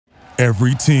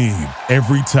Every team,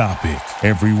 every topic,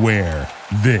 everywhere.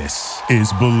 This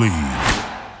is Believe.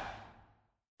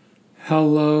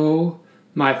 Hello,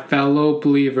 my fellow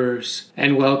believers,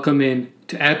 and welcome in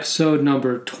to episode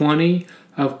number 20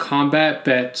 of Combat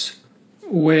Bets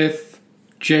with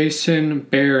Jason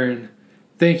Barron.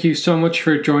 Thank you so much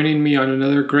for joining me on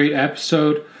another great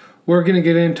episode. We're going to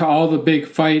get into all the big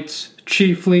fights,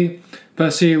 chiefly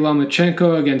Vasily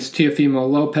Lomachenko against Teofimo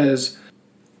Lopez,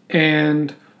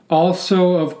 and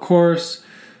also, of course,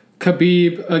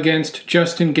 Khabib against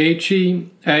Justin Gaethje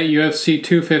at UFC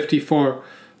 254.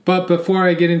 But before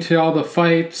I get into all the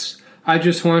fights, I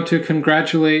just want to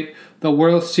congratulate the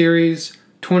World Series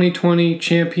 2020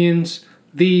 champions,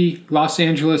 the Los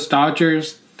Angeles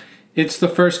Dodgers. It's the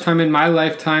first time in my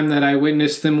lifetime that I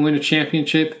witnessed them win a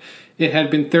championship. It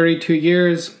had been 32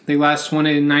 years. They last won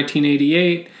it in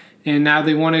 1988, and now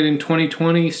they won it in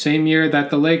 2020, same year that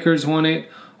the Lakers won it.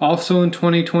 Also in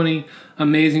 2020,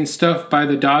 amazing stuff by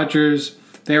the Dodgers.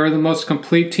 They were the most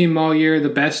complete team all year, the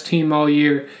best team all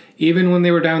year. Even when they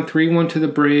were down 3-1 to the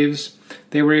Braves,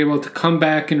 they were able to come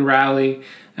back and rally.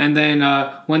 And then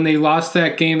when they lost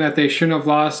that game that they shouldn't have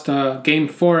lost, Game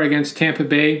 4 against Tampa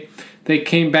Bay, they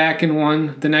came back and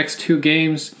won the next two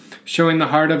games, showing the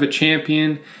heart of a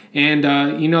champion. And,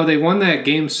 they won that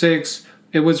Game 6.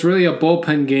 It was really a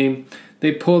bullpen game.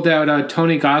 They pulled out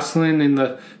Tony Gonsolin in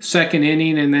the second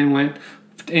inning and then went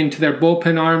into their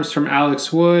bullpen arms from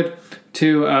Alex Wood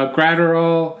to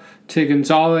Graterol to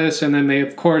Gonzalez, and then they,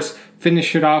 of course,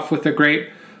 finished it off with a great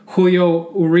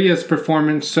Julio Urias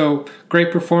performance. So,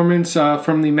 great performance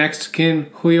from the Mexican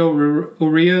Julio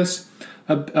Urias.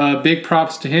 Big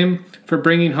props to him for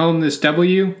bringing home this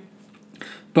W.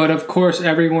 But, of course,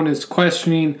 everyone is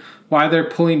questioning why they're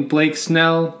pulling Blake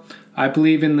Snell, I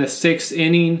believe in the sixth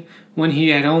inning, when he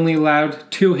had only allowed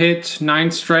 2 hits, 9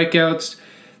 strikeouts.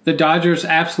 The Dodgers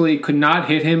absolutely could not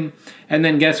hit him. And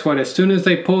then guess what? As soon as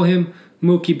they pull him,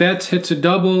 Mookie Betts hits a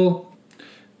double.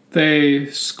 They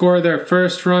score their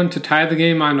first run to tie the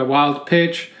game on a wild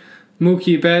pitch.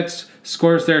 Mookie Betts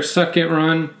scores their second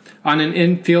run on an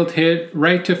infield hit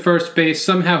right to first base.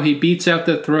 Somehow he beats out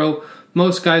the throw.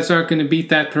 Most guys aren't going to beat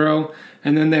that throw.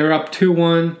 And then they're up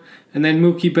 2-1. And then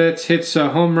Mookie Betts hits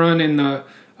a home run in the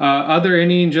other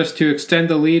inning just to extend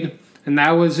the lead. And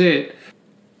that was it.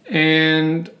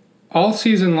 And all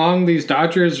season long, these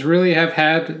Dodgers really have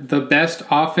had the best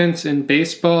offense in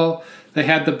baseball. They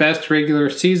had the best regular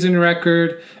season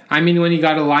record. I mean, when you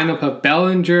got a lineup of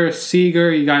Bellinger,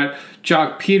 Seager, you got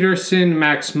Jock Peterson,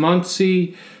 Max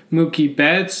Muncy, Mookie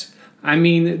Betts. I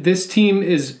mean, this team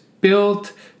is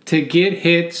built to get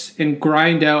hits and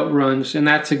grind out runs, and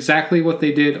that's exactly what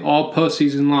they did all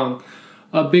postseason long.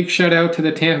 A big shout out to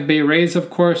the Tampa Bay Rays, of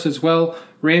course, as well.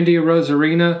 Randy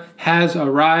Arozarena has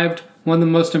arrived, one of the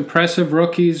most impressive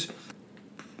rookies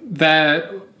that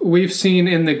we've seen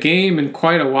in the game in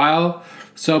quite a while.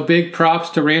 So big props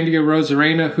to Randy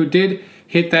Arozarena, who did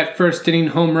hit that first inning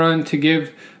home run to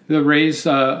give the Rays a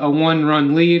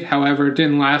 1-run lead. However, it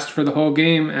didn't last for the whole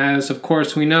game, as of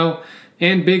course we know.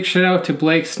 And big shout out to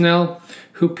Blake Snell,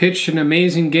 who pitched an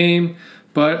amazing game,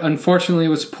 but unfortunately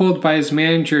was pulled by his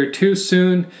manager too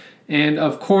soon. And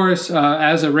of course,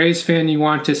 as a Rays fan, you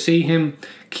want to see him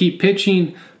keep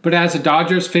pitching. But as a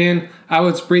Dodgers fan, I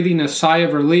was breathing a sigh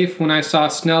of relief when I saw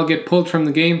Snell get pulled from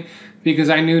the game, because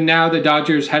I knew now the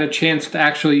Dodgers had a chance to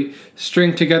actually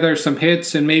string together some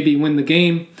hits and maybe win the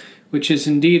game, which is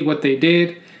indeed what they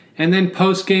did. And then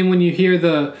post-game, when you hear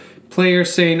the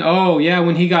players saying, oh yeah,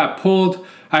 when he got pulled,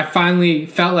 I finally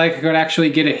felt like I could actually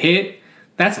get a hit.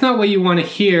 That's not what you want to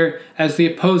hear as the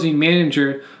opposing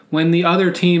manager when the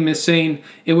other team is saying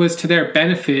it was to their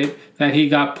benefit that he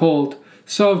got pulled.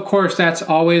 So, of course, that's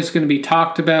always going to be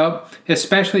talked about,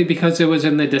 especially because it was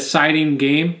in the deciding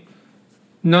game.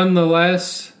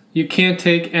 Nonetheless, you can't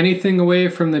take anything away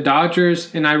from the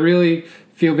Dodgers, and I really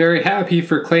feel very happy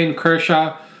for Clayton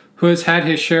Kershaw, who has had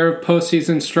his share of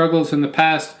postseason struggles in the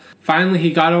past. Finally,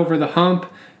 he got over the hump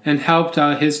and helped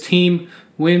his team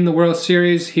win the World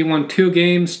Series. He won 2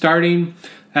 games starting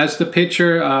as the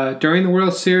pitcher during the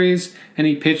World Series, and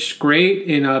he pitched great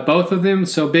in both of them.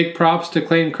 So big props to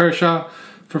Clayton Kershaw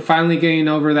for finally getting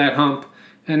over that hump.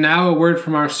 And now a word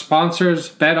from our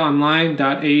sponsors,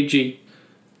 betonline.ag.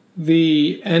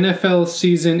 The NFL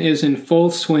season is in full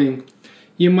swing.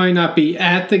 You might not be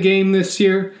at the game this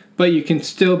year, but you can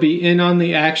still be in on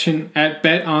the action at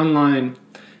BetOnline.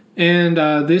 And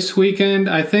this weekend,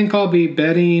 I think I'll be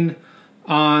betting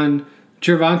on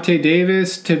Gervonta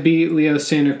Davis to beat Leo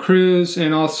Santa Cruz,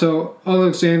 and also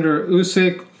Alexander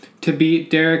Usyk to beat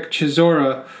Derek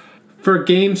Chisora. For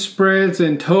game spreads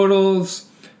and totals,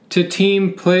 to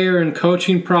team, player, and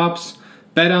coaching props,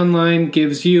 BetOnline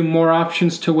gives you more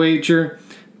options to wager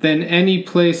than any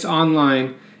place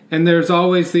online, and there's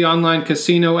always the online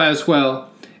casino as well.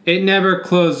 It never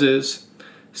closes.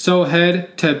 So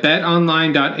head to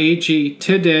betonline.ag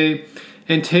today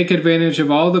and take advantage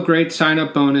of all the great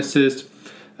sign-up bonuses.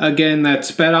 Again,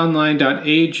 that's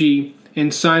betonline.ag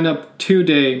and sign up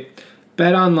today.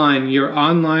 BetOnline, your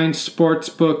online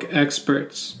sportsbook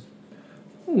experts.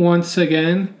 Once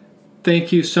again,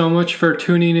 thank you so much for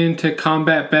tuning in to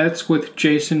Combat Bets with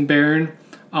Jason Barron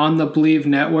on the Believe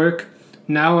Network.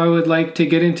 Now I would like to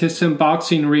get into some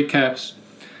boxing recaps.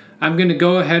 I'm going to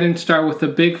go ahead and start with the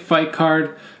big fight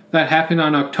card that happened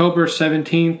on October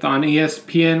 17th on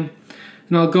ESPN.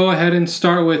 And I'll go ahead and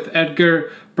start with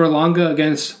Edgar Berlanga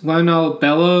against Leonel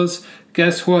Bellows.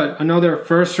 Guess what? Another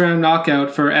first-round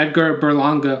knockout for Edgar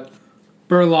Berlanga.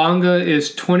 Berlanga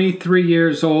is 23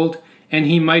 years old, and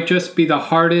he might just be the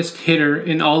hardest hitter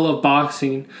in all of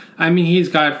boxing. I mean, he's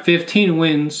got 15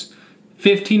 wins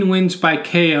by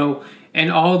KO,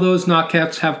 and all those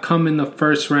knockouts have come in the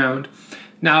first round.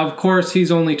 Now, of course,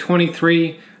 he's only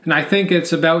 23, and I think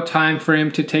it's about time for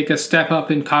him to take a step up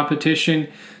in competition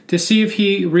to see if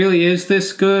he really is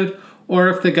this good, or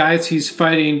if the guys he's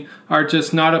fighting are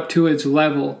just not up to his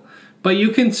level. But you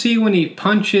can see when he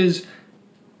punches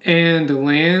and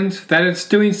lands that it's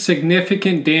doing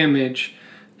significant damage.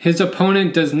 His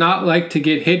opponent does not like to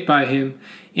get hit by him,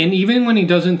 and even when he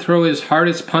doesn't throw his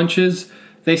hardest punches,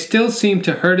 they still seem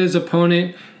to hurt his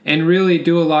opponent and really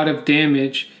do a lot of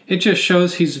damage. It just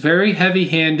shows he's very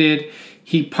heavy-handed.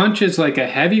 He punches like a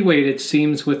heavyweight, it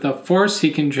seems, with the force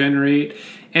he can generate.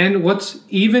 And what's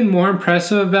even more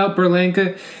impressive about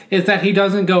Berlanga is that he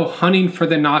doesn't go hunting for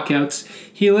the knockouts.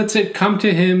 He lets it come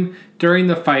to him during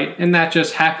the fight, and that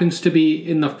just happens to be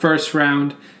in the first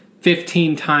round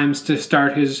 15 times to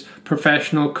start his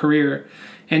professional career.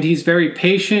 And he's very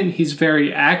patient, he's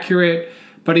very accurate,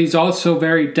 but he's also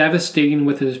very devastating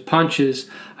with his punches.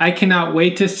 I cannot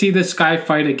wait to see this guy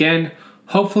fight again.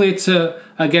 Hopefully it's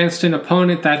against an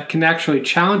opponent that can actually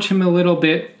challenge him a little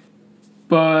bit,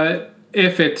 but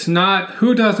if it's not,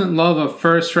 who doesn't love a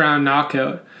first-round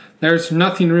knockout? There's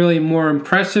nothing really more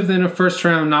impressive than a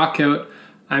first-round knockout.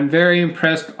 I'm very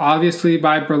impressed, obviously,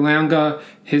 by Berlanga.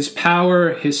 His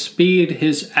power, his speed,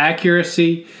 his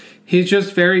accuracy. He's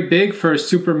just very big for a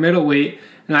super middleweight,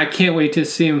 and I can't wait to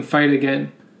see him fight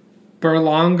again.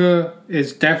 Berlanga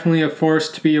is definitely a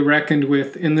force to be reckoned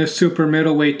with in the super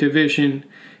middleweight division,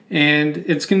 and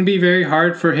it's going to be very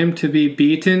hard for him to be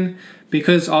beaten,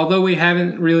 because although we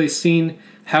haven't really seen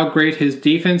how great his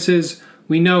defense is,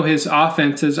 we know his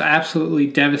offense is absolutely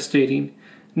devastating.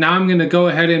 Now I'm going to go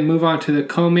ahead and move on to the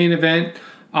co-main event.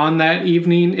 On that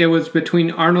evening, it was between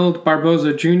Arnold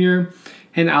Barboza Jr.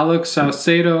 and Alex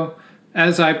Saucedo.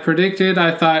 As I predicted,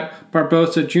 I thought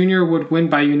Barboza Jr. would win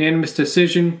by unanimous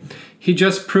decision. He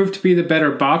just proved to be the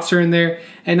better boxer in there,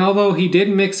 and although he did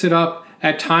mix it up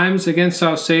at times against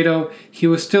Saucedo, he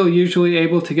was still usually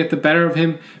able to get the better of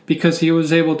him because he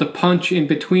was able to punch in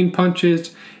between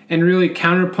punches and really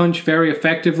counterpunch very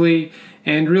effectively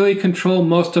and really control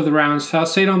most of the rounds.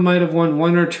 Saucedo might have won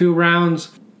 1 or 2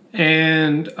 rounds,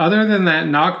 and other than that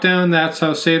knockdown that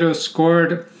Saucedo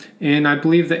scored in, I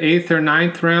believe, the 8th or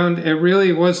 9th round, it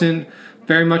really wasn't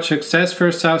very much success for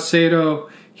Saucedo.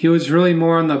 He was really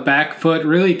more on the back foot,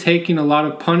 really taking a lot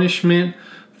of punishment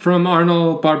from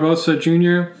Arnold Barboza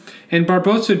Jr. And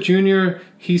Barboza Jr.,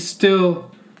 he's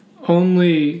still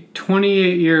only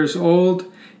 28 years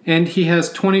old, and he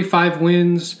has 25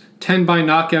 wins, 10 by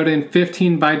knockout and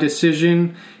 15 by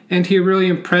decision, and he really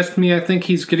impressed me. I think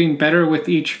he's getting better with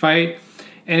each fight,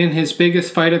 and in his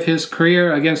biggest fight of his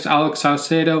career against Alex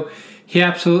Saucedo, he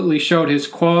absolutely showed his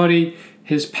quality,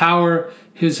 his power,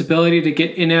 his ability to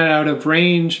get in and out of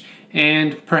range,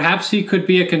 and perhaps he could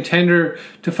be a contender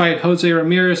to fight Jose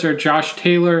Ramirez or Josh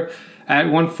Taylor at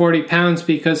 140 pounds,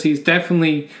 because he's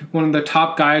definitely one of the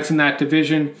top guys in that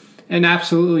division and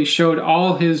absolutely showed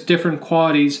all his different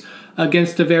qualities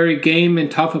against a very game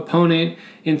and tough opponent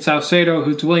in Saucedo,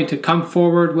 who's willing to come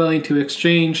forward, willing to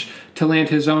exchange, to land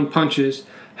his own punches.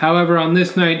 However, on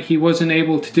this night, he wasn't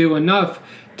able to do enough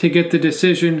to get the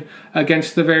decision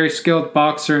against the very skilled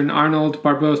boxer in Arnold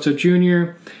Barboza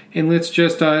Jr. And let's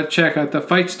just check out the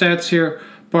fight stats here.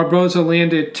 Barboza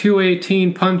landed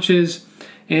 218 punches,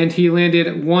 and he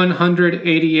landed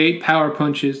 188 power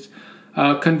punches.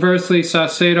 Conversely,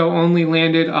 Saucedo only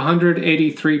landed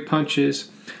 183 punches.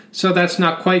 So that's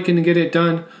not quite going to get it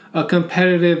done. A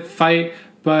competitive fight,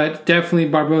 but definitely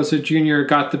Barboza Jr.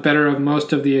 got the better of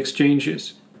most of the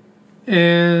exchanges.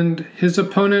 And his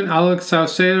opponent, Alex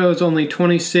Saucedo, is only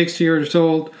 26 years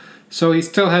old, so he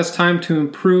still has time to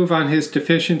improve on his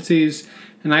deficiencies,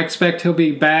 and I expect he'll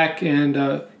be back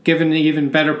and give an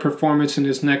even better performance in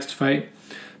his next fight.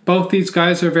 Both these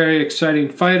guys are very exciting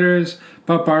fighters,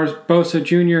 but Barbosa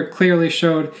Jr. clearly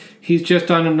showed he's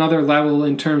just on another level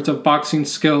in terms of boxing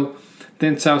skill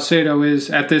than Salcedo is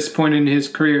at this point in his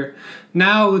career.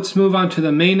 Now let's move on to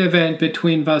the main event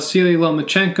between Vasily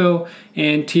Lomachenko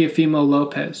and Teofimo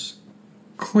Lopez.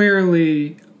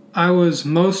 Clearly, I was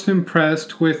most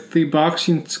impressed with the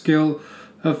boxing skill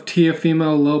of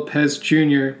Teofimo Lopez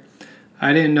Jr.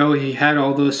 I didn't know he had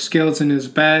all those skills in his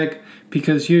bag,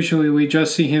 because usually we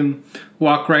just see him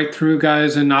walk right through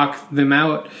guys and knock them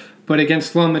out. But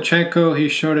against Lomachenko, he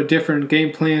showed a different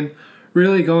game plan,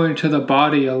 really going to the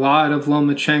body a lot of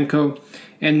Lomachenko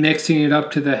and mixing it up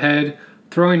to the head,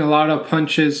 throwing a lot of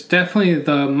punches, definitely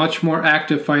the much more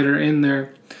active fighter in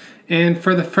there. And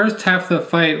for the first half of the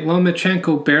fight,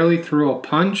 Lomachenko barely threw a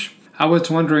punch. I was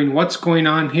wondering what's going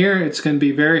on here. It's going to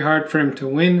be very hard for him to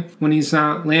win when he's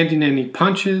not landing any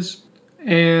punches.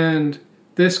 And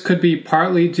this could be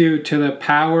partly due to the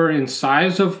power and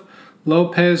size of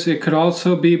Lopez. It could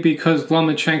also be because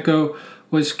Lomachenko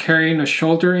was carrying a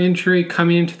shoulder injury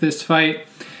coming into this fight,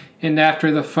 and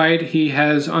after the fight he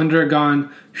has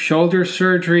undergone shoulder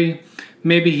surgery.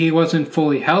 Maybe he wasn't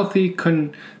fully healthy,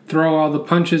 couldn't throw all the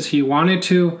punches he wanted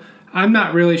to. I'm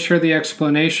not really sure the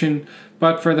explanation,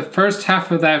 but for the first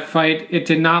half of that fight, it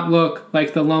did not look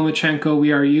like the Lomachenko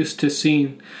we are used to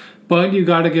seeing. But you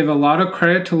got to give a lot of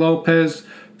credit to Lopez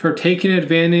for taking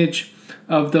advantage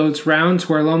of those rounds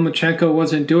where Lomachenko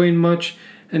wasn't doing much,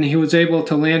 and he was able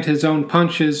to land his own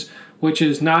punches, which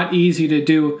is not easy to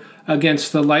do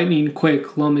against the lightning-quick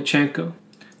Lomachenko.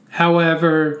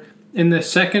 However, in the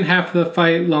second half of the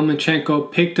fight,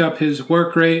 Lomachenko picked up his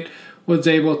work rate, was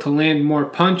able to land more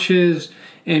punches,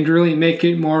 and really make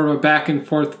it more of a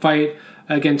back-and-forth fight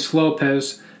against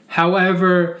Lopez.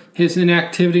 However, his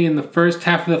inactivity in the first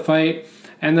half of the fight,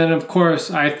 and then of course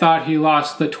I thought he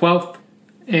lost the 12th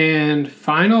and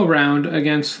final round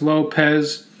against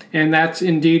Lopez, and that's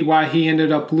indeed why he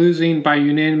ended up losing by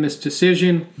unanimous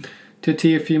decision to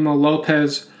Teofimo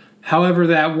Lopez. However,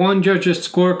 that one judge's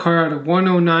scorecard,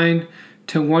 109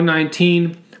 to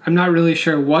 119, I'm not really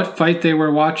sure what fight they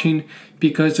were watching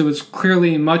because it was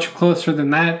clearly much closer than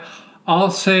that.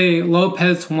 I'll say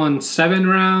Lopez won 7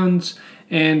 rounds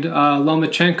and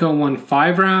Lomachenko won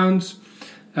 5 rounds.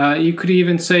 You could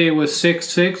even say it was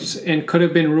 6-6 and could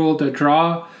have been ruled a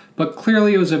draw, but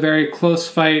clearly it was a very close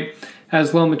fight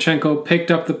as Lomachenko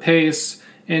picked up the pace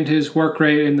and his work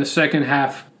rate in the second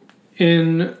half.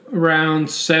 In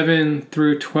rounds 7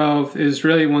 through 12 is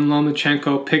really when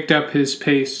Lomachenko picked up his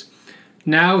pace.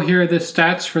 Now here are the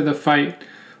stats for the fight.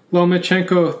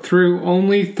 Lomachenko threw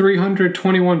only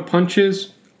 321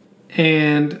 punches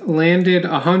and landed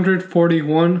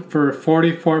 141 for a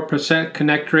 44%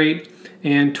 connect rate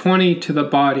and 20 to the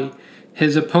body.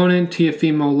 His opponent,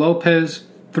 Teofimo Lopez,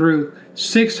 threw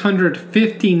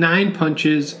 659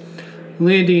 punches,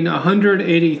 landing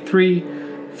 183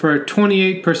 for a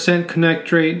 28%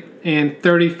 connect rate and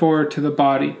 34 to the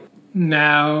body.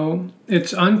 Now,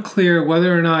 it's unclear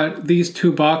whether or not these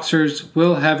two boxers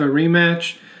will have a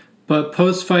rematch, but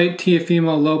post-fight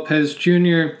Teofimo Lopez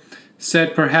Jr.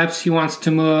 said perhaps he wants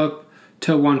to move up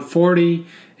to 140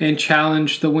 and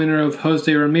challenge the winner of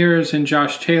Jose Ramirez and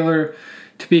Josh Taylor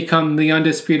to become the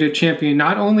undisputed champion,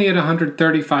 not only at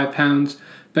 135 pounds,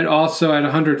 but also at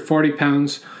 140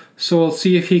 pounds. So we'll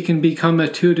see if he can become a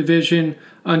 2-division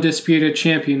undisputed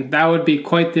champion. That would be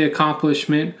quite the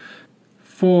accomplishment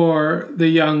for the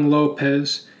young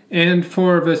Lopez. And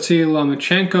for Vasily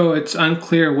Lomachenko, it's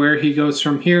unclear where he goes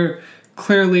from here.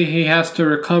 Clearly, he has to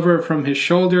recover from his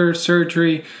shoulder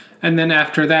surgery, and then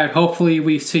after that, hopefully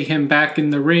we see him back in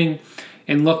the ring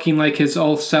and looking like his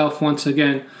old self once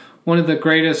again. One of the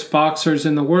greatest boxers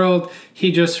in the world.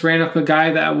 He just ran up a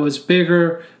guy that was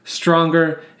bigger,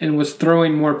 stronger, and was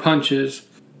throwing more punches.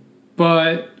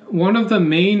 But one of the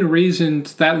main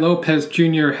reasons that Lopez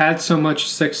Jr. had so much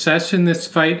success in this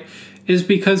fight is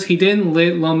because he didn't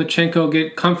let Lomachenko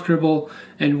get comfortable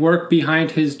and work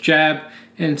behind his jab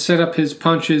and set up his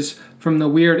punches from the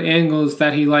weird angles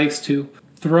that he likes to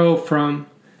throw from.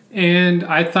 And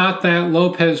I thought that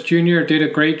Lopez Jr. did a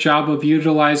great job of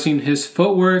utilizing his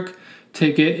footwork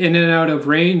to get in and out of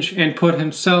range and put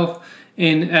himself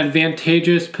in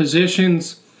advantageous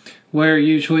positions where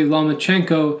usually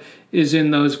Lomachenko is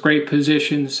in those great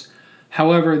positions.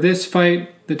 However, this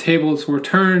fight, the tables were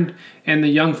turned and the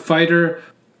young fighter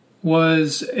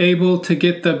was able to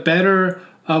get the better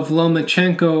of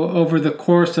Lomachenko over the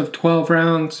course of 12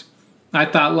 rounds. I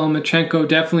thought Lomachenko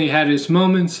definitely had his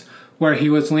moments where he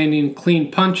was landing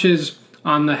clean punches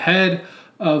on the head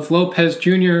of Lopez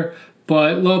Jr.,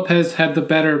 but Lopez had the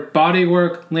better body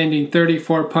work, landing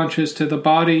 34 punches to the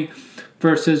body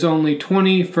versus only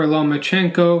 20 for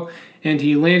Lomachenko, and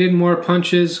he landed more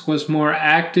punches, was more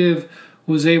active,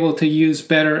 was able to use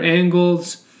better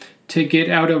angles to get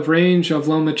out of range of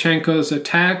Lomachenko's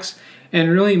attacks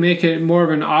and really make it more of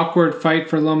an awkward fight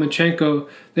for Lomachenko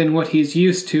than what he's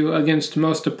used to against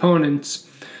most opponents.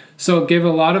 So give a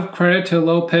lot of credit to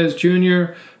Lopez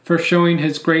Jr. for showing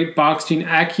his great boxing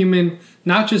acumen,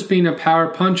 not just being a power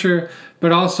puncher,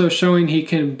 but also showing he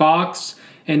can box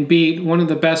and beat one of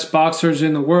the best boxers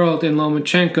in the world in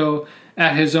Lomachenko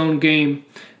at his own game.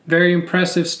 Very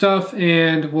impressive stuff,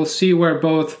 and we'll see where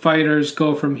both fighters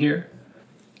go from here.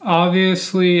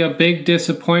 Obviously, a big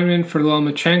disappointment for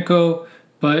Lomachenko,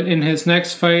 but in his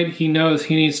next fight, he knows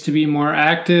he needs to be more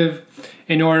active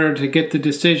in order to get the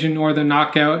decision or the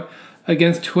knockout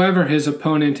against whoever his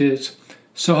opponent is.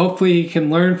 So hopefully he can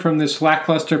learn from this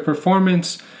lackluster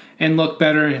performance and look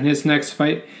better in his next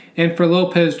fight. And for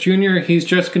Lopez Jr., he's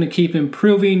just going to keep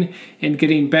improving and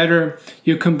getting better.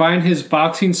 You combine his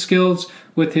boxing skills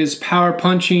with his power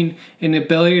punching and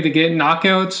ability to get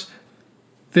knockouts.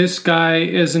 This guy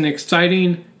is an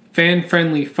exciting,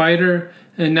 fan-friendly fighter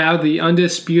and now the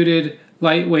undisputed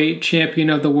lightweight champion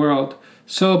of the world.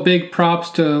 So big props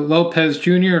to Lopez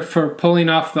Jr. for pulling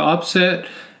off the upset,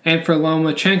 and for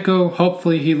Lomachenko,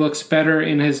 hopefully he looks better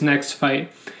in his next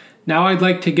fight. Now I'd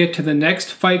like to get to the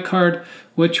next fight card,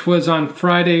 which was on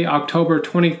Friday, October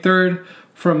 23rd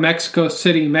from Mexico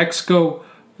City, Mexico.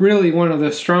 Really one of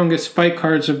the strongest fight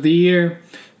cards of the year,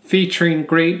 featuring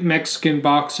great Mexican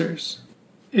boxers.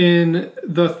 In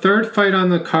the third fight on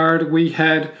the card, we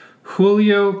had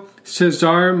Julio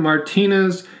Cesar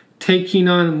Martinez taking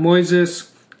on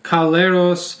Moises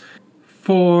Calleros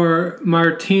for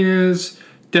Martinez'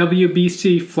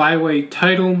 WBC flyweight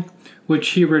title, which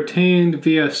he retained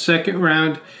via second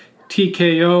round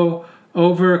TKO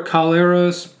over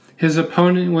Calleros. His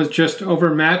opponent was just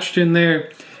overmatched in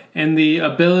there, and the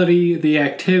ability, the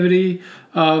activity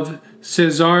of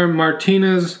Cesar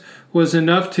Martinez was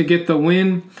enough to get the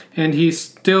win, and he's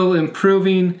still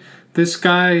improving. This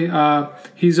guy,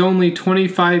 he's only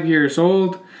 25 years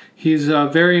old. He's a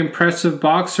very impressive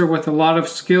boxer with a lot of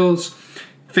skills,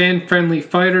 fan-friendly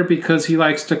fighter because he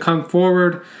likes to come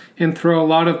forward and throw a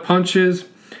lot of punches.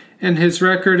 And his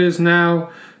record is now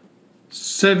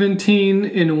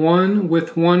 17-1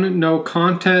 with 1 no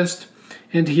contest,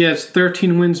 and he has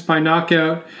 13 wins by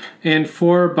knockout and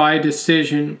 4 by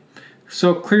decision.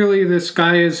 So clearly this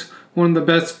guy is one of the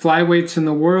best flyweights in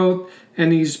the world,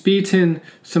 and he's beaten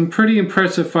some pretty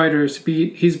impressive fighters.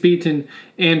 He's beaten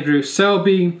Andrew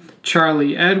Selby,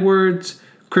 Charlie Edwards,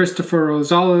 Christopher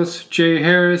Rosales, Jay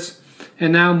Harris,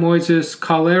 and now Moises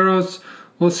Calleros.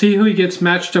 We'll see who he gets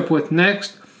matched up with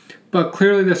next, but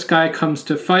clearly this guy comes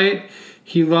to fight.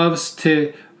 He loves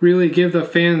to really give the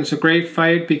fans a great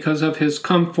fight because of his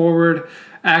come-forward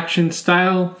action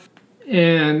style,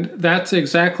 and that's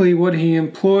exactly what he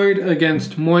employed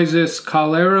against Moises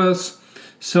Calleros.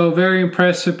 So very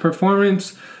impressive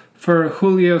performance for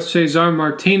Julio Cesar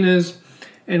Martinez,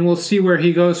 and we'll see where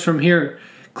he goes from here.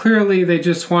 Clearly they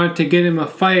just wanted to get him a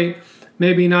fight,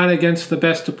 maybe not against the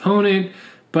best opponent,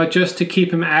 but just to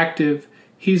keep him active.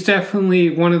 He's definitely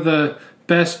one of the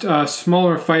best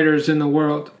smaller fighters in the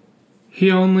world. He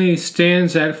only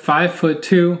stands at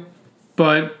 5'2",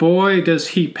 but boy does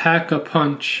he pack a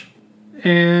punch.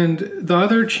 And the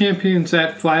other champions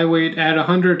at flyweight at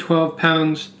 112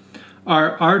 pounds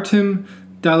are Artem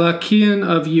Dalakian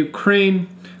of Ukraine,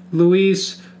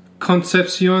 Luis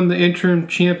Concepcion, the interim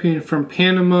champion from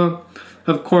Panama,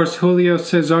 of course Julio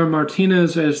Cesar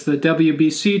Martinez as the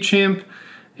WBC champ,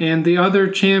 and the other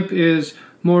champ is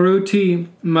Moruti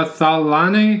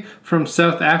Mathalane from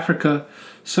South Africa.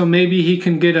 So maybe he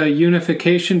can get a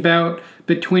unification bout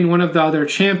between one of the other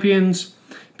champions,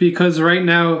 because right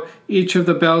now each of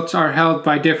the belts are held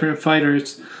by different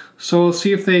fighters. So we'll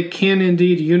see if they can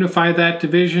indeed unify that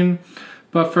division.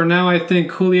 But for now, I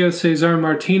think Julio Cesar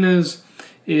Martinez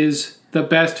is the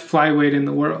best flyweight in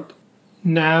the world.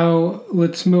 Now,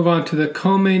 let's move on to the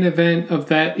co-main event of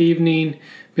that evening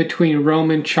between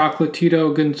Roman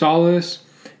Chocolatito Gonzalez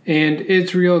and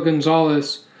Israel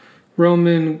Gonzalez.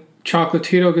 Roman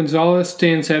Chocolatito Gonzalez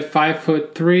stands at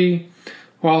 5'3",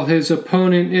 while his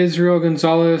opponent Israel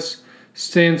Gonzalez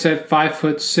stands at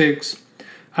 5'6".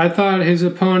 I thought his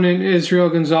opponent Israel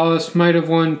Gonzalez might have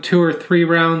won 2 or 3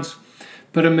 rounds,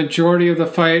 but a majority of the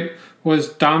fight was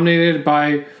dominated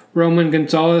by Roman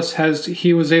Gonzalez, as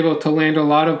he was able to land a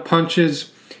lot of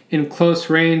punches in close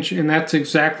range, and that's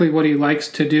exactly what he likes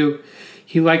to do.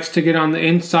 He likes to get on the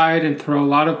inside and throw a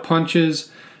lot of punches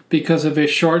because of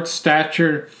his short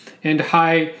stature and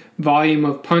high volume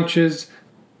of punches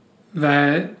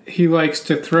that he likes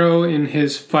to throw in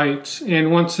his fights.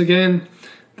 And once again,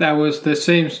 that was the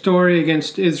same story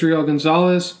against Israel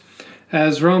Gonzalez,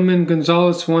 as Roman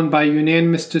Gonzalez won by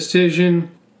unanimous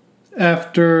decision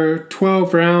after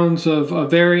 12 rounds of a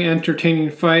very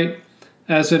entertaining fight,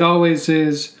 as it always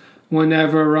is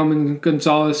whenever Roman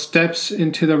Gonzalez steps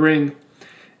into the ring.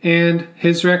 And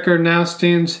his record now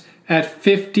stands at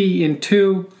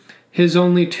 50-2. His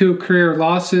only 2 career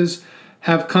losses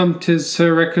have come to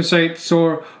Srisaket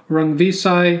Sor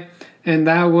Rungvisai, and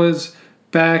that was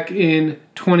back in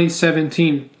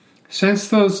 2017. Since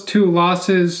those 2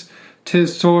 losses to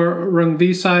Sor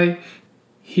Rungvisai,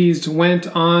 he's went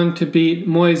on to beat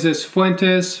Moises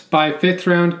Fuentes by 5th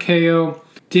round KO,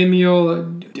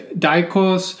 Dimiol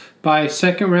Daikos by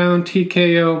 2nd round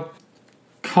TKO,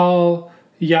 Kal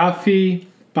Yafi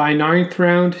by 9th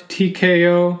round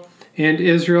TKO, and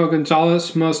Israel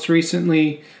Gonzalez most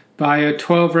recently by a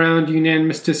 12-round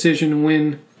unanimous decision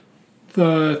win.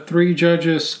 The 3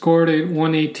 judges scored it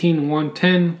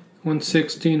 118-110,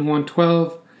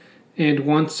 116-112, and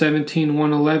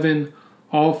 117-111,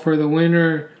 all for the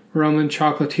winner, Roman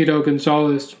Chocolatito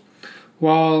Gonzalez.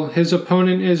 While his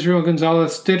opponent, Israel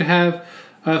Gonzalez, did have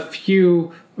a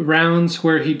few rounds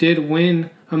where he did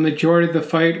win, a majority of the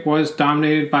fight was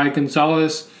dominated by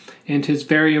Gonzalez and his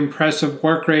very impressive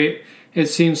work rate. It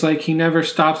seems like he never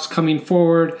stops coming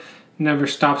forward, never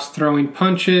stops throwing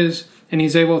punches, and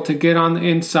he's able to get on the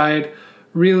inside,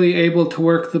 really able to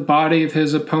work the body of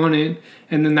his opponent,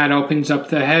 and then that opens up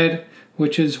the head,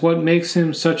 which is what makes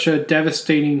him such a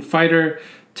devastating fighter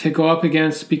to go up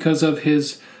against because of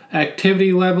his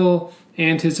activity level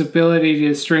and his ability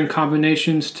to string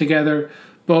combinations together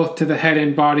both to the head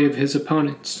and body of his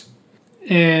opponents.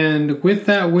 And with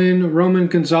that win, Roman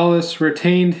Gonzalez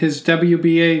retained his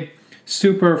WBA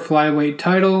super flyweight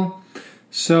title.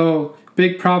 So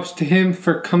big props to him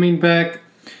for coming back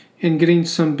and getting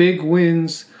some big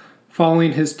wins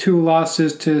following his 2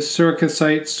 losses to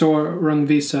Srisaket Sor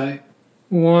Rungvisai.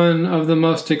 One of the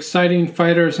most exciting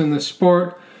fighters in the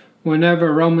sport.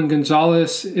 Whenever Roman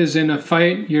Gonzalez is in a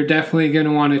fight, you're definitely going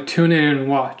to want to tune in and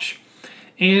watch.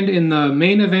 And in the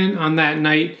main event on that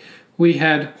night, we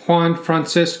had Juan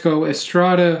Francisco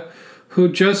Estrada, who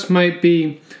just might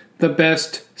be the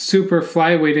best super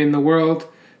flyweight in the world,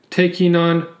 taking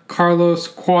on Carlos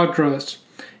Cuadras.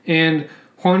 And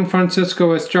Juan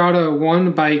Francisco Estrada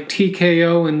won by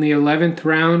TKO in the 11th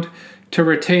round to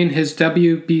retain his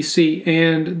WBC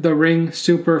and the Ring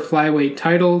Super Flyweight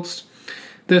titles.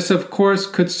 This, of course,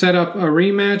 could set up a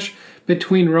rematch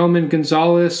between Roman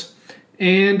Gonzalez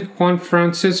and Juan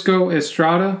Francisco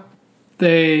Estrada.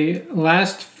 They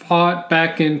last fought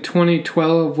back in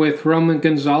 2012 with Roman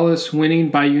Gonzalez winning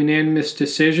by unanimous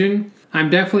decision. I'm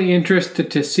definitely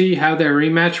interested to see how their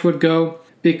rematch would go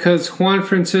because Juan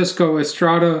Francisco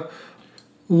Estrada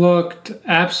looked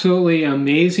absolutely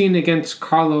amazing against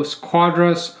Carlos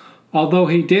Cuadras. Although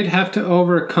he did have to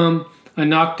overcome a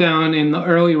knockdown in the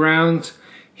early rounds,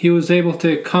 he was able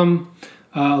to come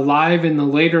alive in the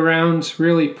later rounds,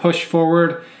 really push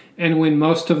forward and win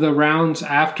most of the rounds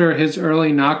after his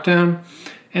early knockdown.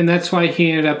 And that's why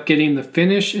he ended up getting the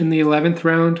finish in the 11th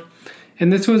round.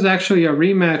 And this was actually a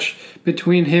rematch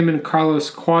between him and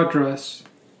Carlos Cuadras.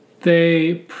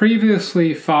 They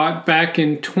previously fought back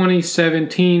in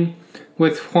 2017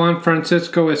 with Juan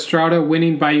Francisco Estrada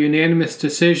winning by unanimous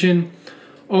decision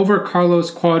over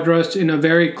Carlos Cuadras in a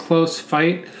very close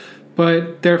fight.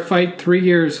 But their fight 3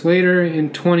 years later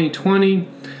in 2020,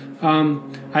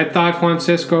 I thought Juan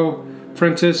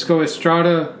Francisco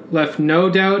Estrada left no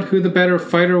doubt who the better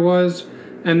fighter was,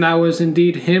 and that was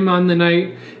indeed him on the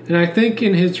night. And I think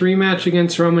in his rematch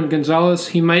against Roman Gonzalez,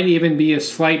 he might even be a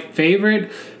slight favorite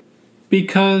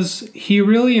because he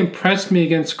really impressed me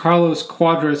against Carlos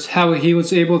Cuadras, how he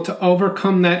was able to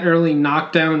overcome that early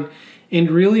knockdown and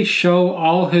really show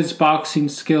all his boxing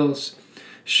skills.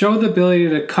 Show the ability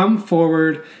to come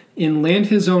forward and land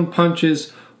his own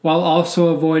punches while also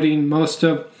avoiding most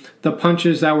of the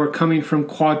punches that were coming from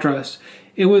Cuadras.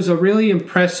 It was a really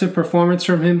impressive performance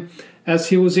from him as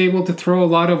he was able to throw a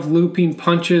lot of looping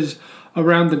punches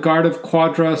around the guard of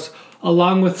Cuadras,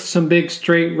 along with some big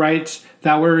straight rights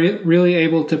that were really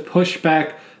able to push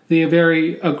back the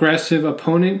very aggressive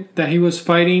opponent that he was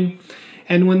fighting.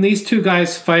 And when these two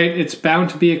guys fight, it's bound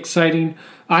to be exciting.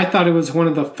 I thought it was one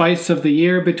of the fights of the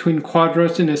year between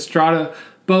Cuadras and Estrada,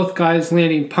 both guys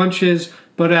landing punches,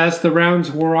 But as the rounds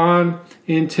wore on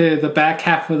into the back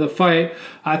half of the fight,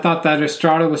 I thought that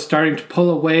Estrada was starting to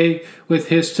pull away with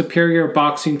his superior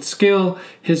boxing skill,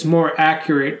 his more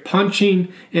accurate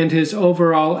punching, and his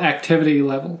overall activity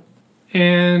level.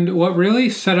 And what really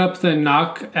set up the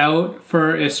knockout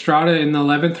for Estrada in the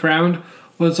 11th round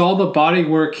was all the body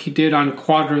work he did on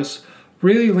Cuadras,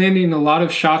 really landing a lot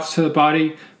of shots to the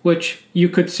body, which you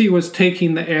could see was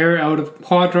taking the air out of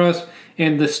Cuadras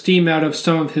and the steam out of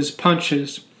some of his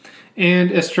punches.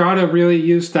 And Estrada really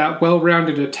used that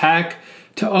well-rounded attack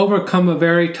to overcome a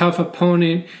very tough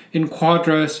opponent in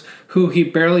Cuadras, who he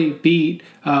barely beat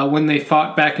when they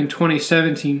fought back in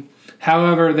 2017.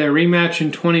 However, their rematch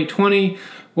in 2020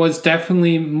 was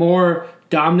definitely more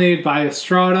dominated by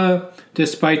Estrada,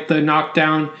 despite the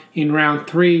knockdown in round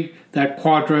 3 that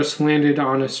Cuadras landed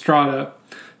on Estrada.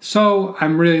 So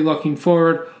I'm really looking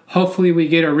forward. Hopefully we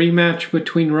get a rematch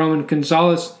between Roman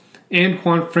Gonzalez and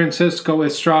Juan Francisco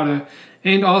Estrada.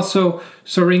 And also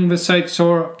Sringvisai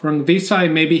Sor Rungvisai,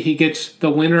 maybe he gets the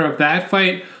winner of that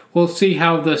fight. We'll see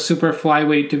how the super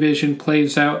flyweight division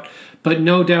plays out. But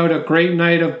no doubt a great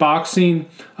night of boxing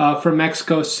from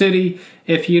Mexico City.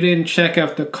 If you didn't check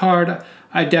out the card,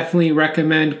 I definitely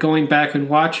recommend going back and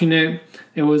watching it.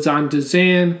 It was on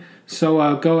DAZN,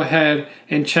 so go ahead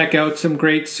and check out some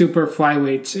great super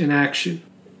flyweights in action.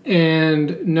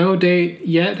 And no date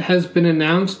yet has been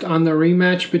announced on the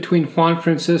rematch between Juan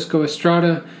Francisco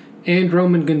Estrada and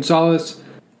Roman Gonzalez.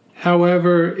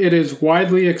 However, it is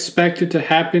widely expected to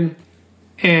happen,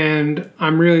 and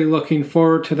I'm really looking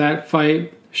forward to that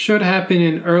fight. Should happen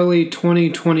in early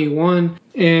 2021.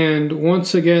 And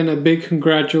once again, a big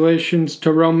congratulations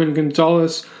to Roman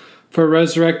Gonzalez for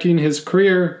resurrecting his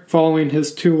career following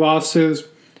his 2 losses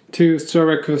to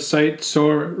Sringvisai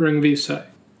Sor Rungvisai.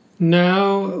 Now,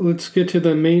 let's get to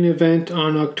the main event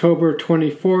on October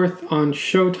 24th on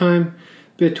Showtime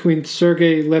between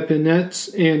Sergey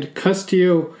Lipinets and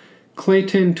Castillo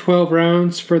Clayton, 12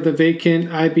 rounds for the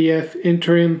vacant IBF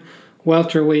interim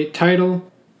welterweight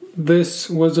title. This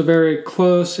was a very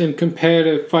close and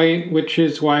competitive fight, which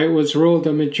is why it was ruled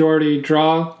a majority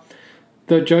draw.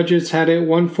 The judges had it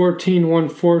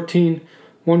 114-114,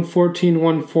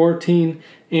 114-114,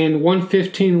 and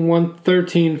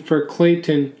 115-113 for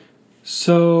Clayton.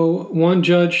 So one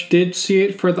judge did see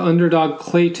it for the underdog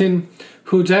Clayton,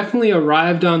 who definitely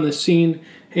arrived on the scene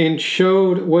and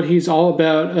showed what he's all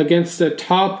about against the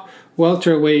top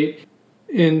welterweight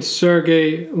in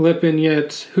Sergey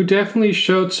Lipinets, who definitely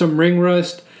showed some ring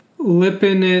rust.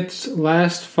 Lipinets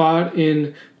last fought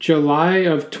in July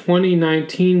of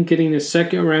 2019, getting a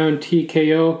second round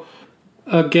TKO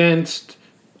against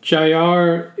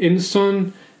Jair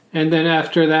Inson, and then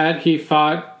after that he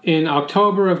fought in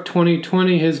October of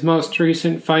 2020, his most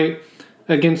recent fight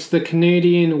against the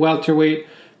Canadian welterweight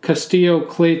Castillo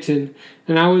Clayton,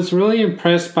 and I was really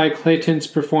impressed by Clayton's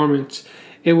performance.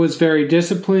 It was very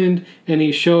disciplined, and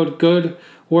he showed good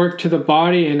work to the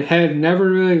body and head, never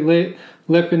really let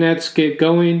Lipinets get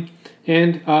going.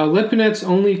 And Lipinets'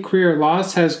 only career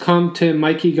loss has come to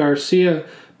Mikey Garcia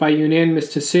by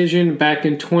unanimous decision back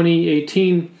in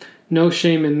 2018. No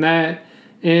shame in that.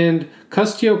 And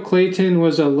Castillo Clayton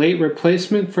was a late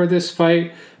replacement for this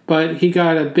fight, but he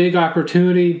got a big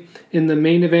opportunity in the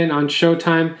main event on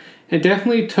Showtime and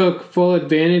definitely took full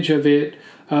advantage of it,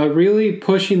 really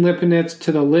pushing Lipinets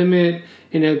to the limit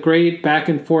in a great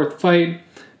back-and-forth fight.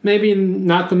 Maybe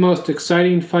not the most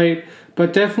exciting fight,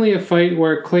 but definitely a fight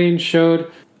where Clayton showed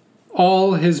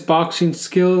all his boxing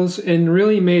skills and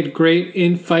really made great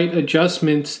in-fight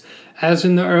adjustments. As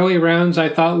in the early rounds, I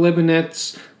thought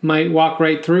Lipinets might walk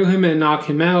right through him and knock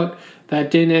him out.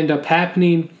 That didn't end up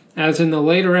happening. As in the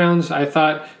later rounds, I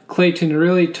thought Clayton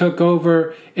really took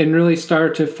over and really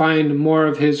started to find more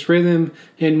of his rhythm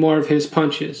and more of his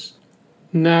punches.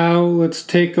 Now let's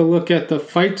take a look at the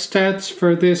fight stats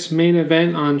for this main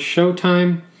event on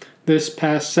Showtime this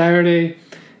past Saturday.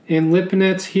 In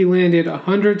Lipinets, he landed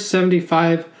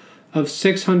 175 of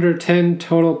 610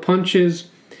 total punches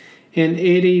and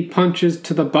 80 punches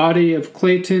to the body of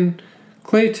Clayton.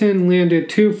 Clayton landed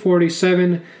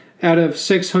 247 out of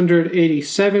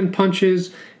 687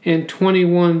 punches and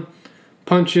 21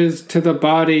 punches to the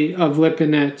body of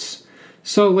Lipinets.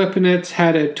 So Lipinets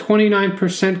had a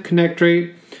 29% connect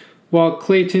rate, while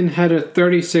Clayton had a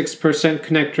 36%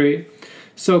 connect rate.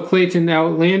 So Clayton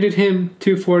outlanded him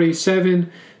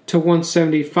 247 to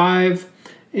 175,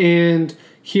 and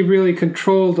he really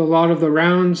controlled a lot of the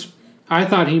rounds. I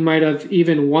thought he might have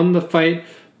even won the fight,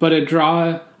 but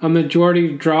a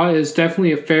majority draw is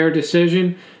definitely a fair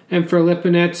decision. And for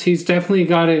Lipinets, he's definitely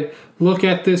got to look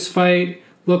at this fight,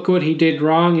 look what he did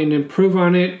wrong and improve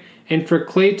on it, And for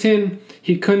Clayton,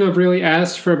 he couldn't have really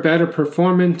asked for a better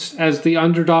performance as the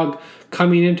underdog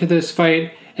coming into this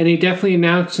fight, and he definitely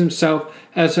announced himself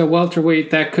as a welterweight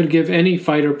that could give any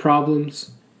fighter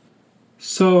problems.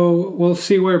 So we'll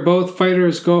see where both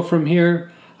fighters go from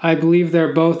here. I believe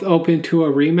they're both open to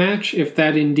a rematch. If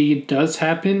that indeed does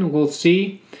happen, we'll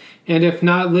see. And if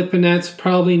not, Lipinets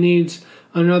probably needs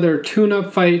another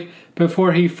tune-up fight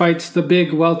before he fights the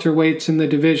big welterweights in the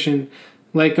division,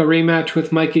 like a rematch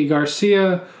with Mikey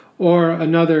Garcia or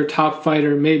another top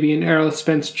fighter, maybe an Errol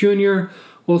Spence Jr.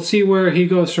 We'll see where he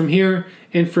goes from here.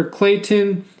 And for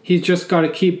Clayton, he's just got to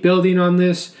keep building on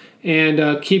this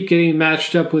and keep getting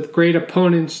matched up with great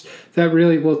opponents that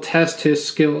really will test his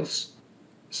skills.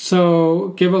 So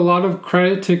give a lot of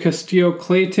credit to Castillo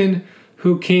Clayton,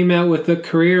 who came out with a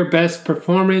career best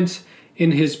performance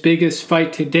in his biggest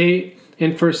fight to date.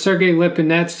 And for Sergey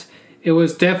Lipinets, it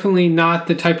was definitely not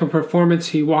the type of performance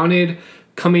he wanted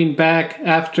coming back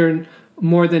after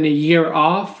more than a year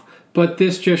off. But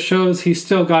this just shows he's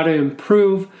still got to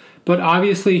improve. But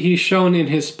obviously he's shown in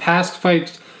his past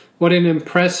fights what an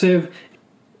impressive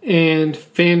and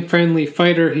fan-friendly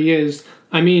fighter he is.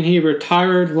 I mean, he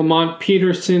retired Lamont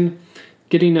Peterson,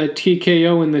 getting a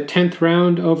TKO in the 10th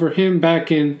round over him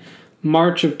back in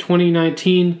March of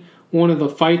 2019, one of the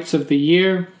fights of the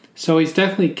year. So he's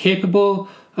definitely capable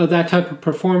of that type of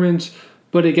performance,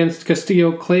 but against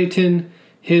Castillo Clayton,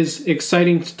 his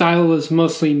exciting style was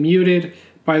mostly muted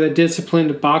by the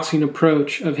disciplined boxing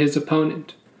approach of his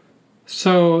opponent.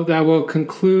 So that will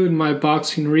conclude my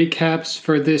boxing recaps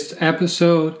for this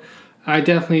episode. I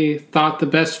definitely thought the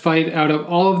best fight out of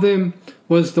all of them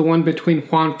was the one between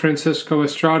Juan Francisco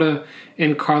Estrada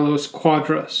and Carlos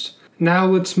Cuadras. Now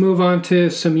let's move on to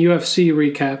some UFC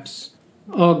recaps.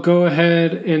 I'll go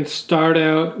ahead and start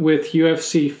out with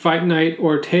UFC Fight Night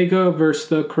Ortega versus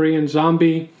the Korean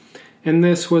Zombie. And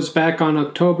this was back on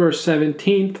October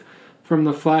 17th from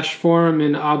the Flash Forum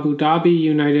in Abu Dhabi,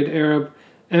 United Arab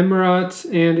Emirates.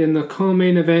 And in the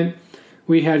co-main event,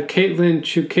 we had Caitlin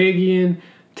Chookagian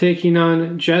taking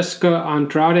on Jessica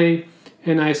Andrade.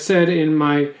 And I said in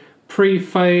my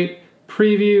pre-fight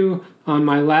preview on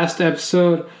my last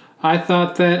episode, I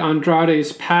thought that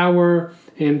Andrade's power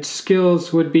and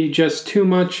skills would be just too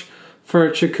much for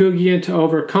Chookagian to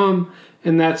overcome,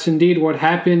 and that's indeed what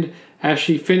happened as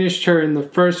she finished her in the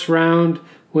first round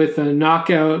with a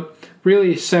knockout,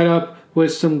 really set up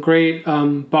with some great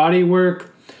body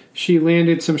work. She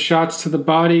landed some shots to the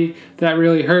body that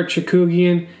really hurt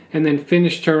Chookagian and then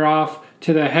finished her off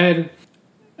to the head.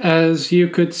 As you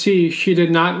could see, she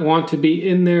did not want to be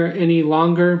in there any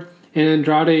longer, and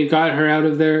Andrade got her out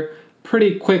of there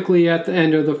pretty quickly at the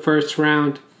end of the first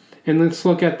round. And let's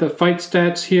look at the fight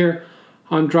stats here.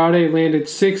 Andrade landed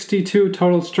 62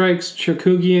 total strikes,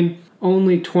 Chookagian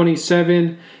only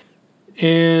 27,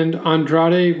 and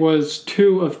Andrade was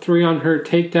 2 of 3 on her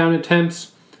takedown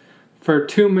attempts for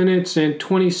 2 minutes and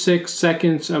 26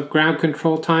 seconds of ground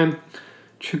control time.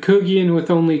 Chookagian with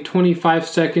only 25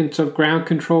 seconds of ground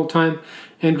control time.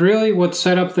 And really what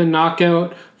set up the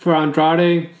knockout for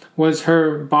Andrade was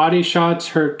her body shots,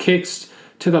 her kicks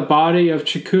to the body of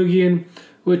Chookagian,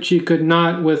 which she could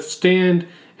not withstand.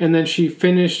 And then she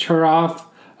finished her off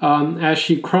as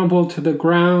she crumbled to the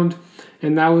ground.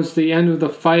 And that was the end of the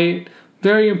fight.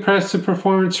 Very impressive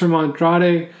performance from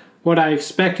Andrade. What I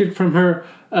expected from her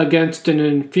against an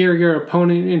inferior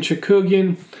opponent in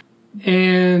Chookagian.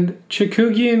 And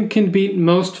Chookagian can beat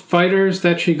most fighters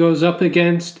that she goes up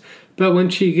against. But when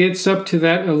she gets up to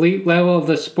that elite level of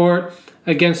the sport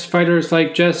against fighters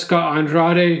like Jessica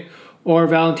Andrade or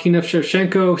Valentina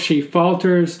Shevchenko, she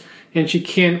falters and she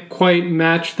can't quite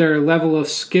match their level of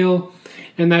skill.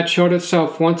 And that showed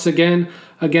itself once again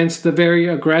against the very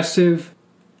aggressive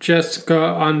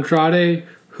Jessica Andrade,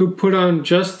 who put on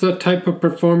just the type of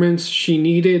performance she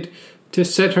needed to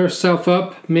set herself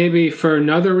up maybe for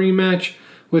another rematch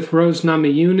with Rose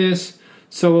Namajunas.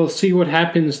 So we'll see what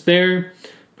happens there.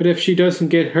 But if she doesn't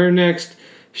get her next,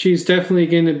 she's definitely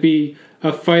going to be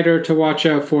a fighter to watch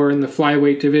out for in the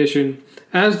flyweight division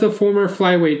as the former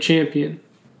flyweight champion.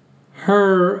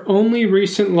 Her only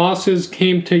recent losses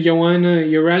came to Joanna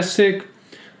Jurasic,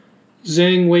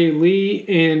 Zhang Weili,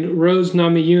 and Rose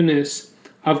Namajunas.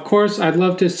 Of course, I'd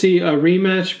love to see a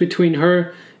rematch between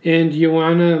her and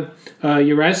Joanna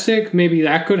Jurasic. Maybe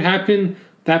that could happen.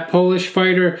 That Polish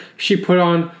fighter, she put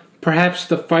on perhaps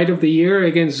the fight of the year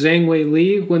against Zhang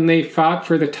Weili when they fought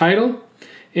for the title.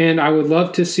 And I would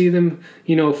love to see them,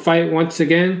 fight once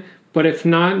again. But if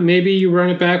not, maybe you run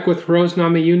it back with Rose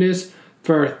Namajunas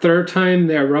for a third time,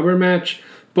 their rubber match.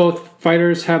 Both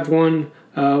fighters have won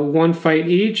one fight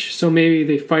each, so maybe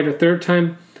they fight a third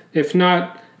time. If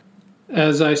not,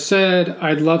 As I said,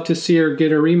 I'd love to see her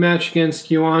get a rematch against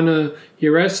Joanna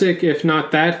Jędrzejczyk. If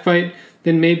not that fight,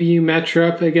 then maybe you match her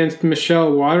up against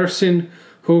Michelle Waterson,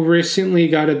 who recently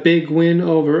got a big win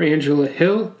over Angela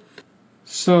Hill.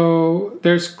 So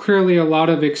there's clearly a lot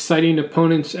of exciting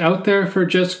opponents out there for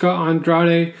Jessica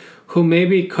Andrade, who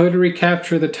maybe could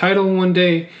recapture the title one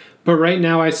day, but right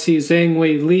now I see Zhang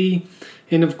Weili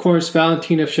and of course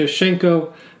Valentina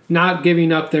Shevchenko not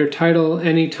giving up their title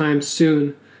anytime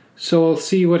soon. So we'll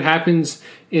see what happens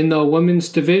in the women's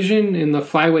division, in the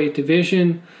flyweight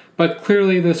division, but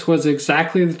clearly this was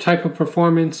exactly the type of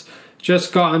performance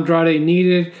Jessica Andrade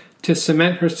needed to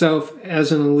cement herself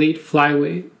as an elite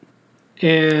flyweight.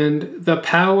 And the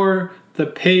power, the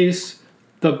pace,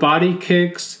 the body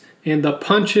kicks, and the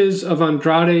punches of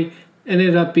Andrade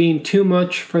ended up being too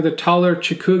much for the taller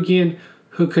Chookagian,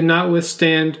 who could not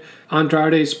withstand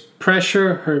Andrade's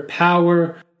pressure, her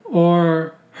power,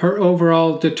 or her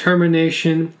overall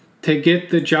determination to get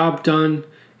the job done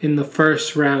in the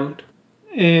first round.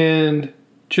 And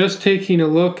just taking a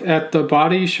look at the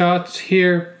body shots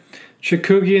here,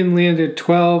 Chookagian landed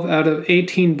 12 out of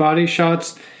 18 body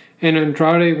shots, and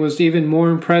Andrade was even more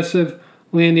impressive,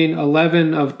 landing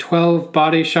 11 of 12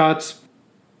 body shots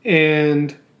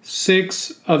and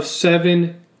 6 of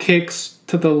 7 kicks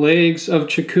to the legs of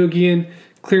Chookagian.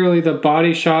 Clearly the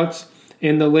body shots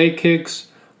and the leg kicks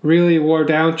really wore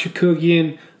down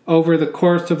Chookagian over the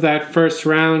course of that first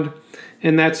round,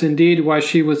 and that's indeed why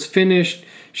she was finished.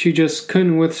 She just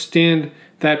couldn't withstand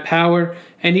that power.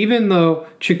 And even though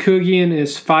Chookagian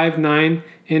is 5'9"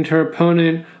 and her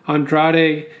opponent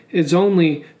Andrade is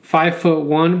only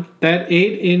 5'1", that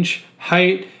 8-inch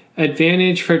height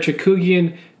advantage for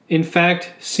Chookagian in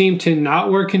fact seemed to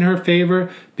not work in her favor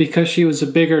because she was a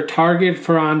bigger target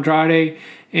for Andrade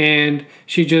and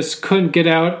she just couldn't get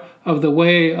out of the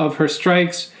way of her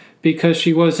strikes because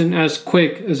she wasn't as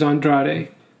quick as Andrade.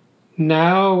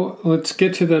 Now let's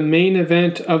get to the main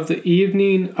event of the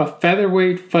evening, a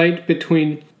featherweight fight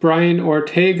between Brian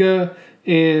Ortega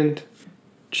and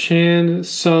Chan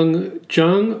Sung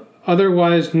Jung,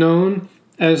 otherwise known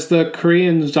as the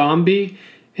Korean Zombie.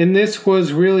 And this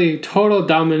was really total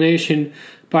domination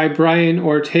by Brian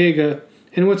Ortega.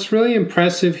 And what's really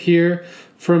impressive here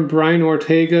from Brian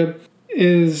Ortega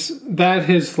is that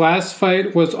his last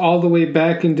fight was all the way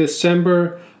back in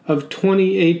December of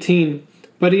 2018.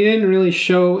 But he didn't really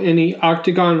show any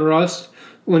octagon rust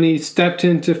when he stepped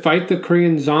in to fight the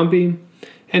Korean Zombie.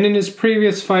 And in his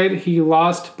previous fight, he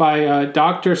lost by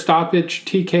doctor stoppage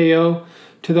TKO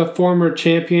to the former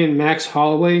champion Max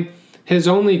Holloway, his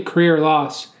only career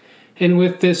loss. And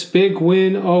with this big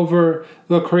win over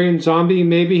the Korean Zombie,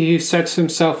 maybe he sets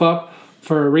himself up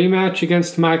for a rematch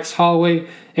against Max Holloway,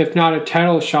 if not a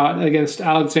title shot against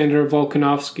Alexander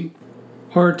Volkanovski.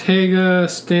 Ortega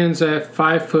stands at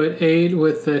 5'8"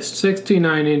 with a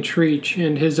 69-inch reach,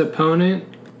 and his opponent,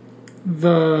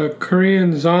 the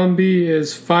Korean Zombie,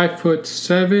 is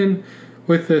 5'7"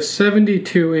 with a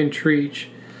 72-inch reach.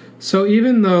 So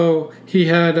even though he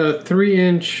had a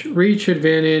 3-inch reach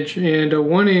advantage and a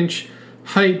 1-inch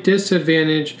height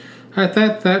disadvantage, I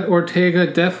thought that Ortega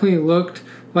definitely looked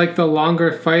like the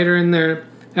longer fighter in there,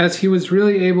 as he was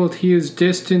really able to use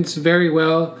distance very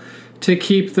well to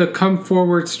keep the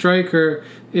come-forward striker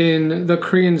in the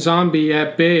Korean Zombie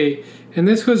at bay. And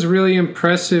this was really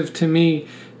impressive to me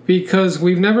because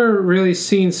we've never really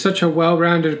seen such a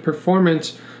well-rounded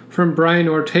performance from Brian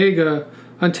Ortega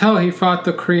until he fought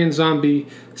the Korean Zombie.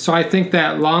 So I think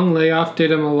that long layoff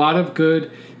did him a lot of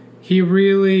good. He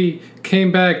really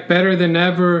came back better than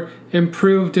ever,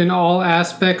 improved in all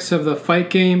aspects of the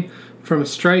fight game, from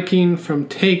striking, from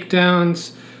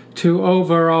takedowns, to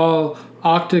overall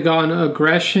octagon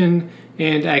aggression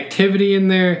and activity in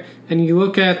there. And you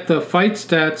look at the fight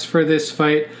stats for this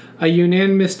fight, a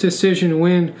unanimous decision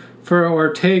win for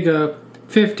Ortega,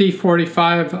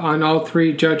 50-45 on all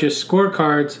 3 judges'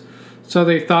 scorecards. So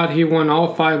they thought he won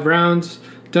all 5 rounds.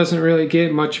 Doesn't really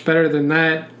get much better than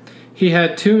that. He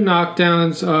had 2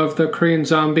 knockdowns of the Korean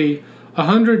Zombie,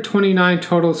 129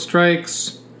 total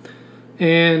strikes,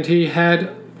 and he had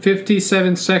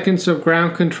 57 seconds of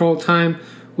ground control time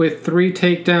with 3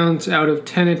 takedowns out of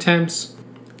 10 attempts.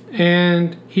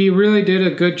 And he really did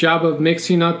a good job of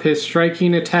mixing up his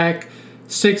striking attack,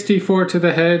 64 to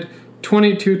the head,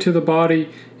 22 to the body,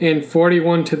 and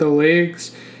 41 to the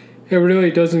legs. It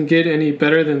really doesn't get any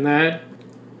better than that.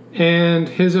 And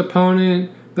his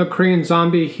opponent, the Korean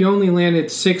Zombie, he only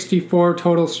landed 64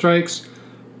 total strikes,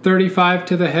 35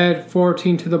 to the head,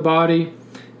 14 to the body,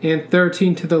 and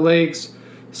 13 to the legs.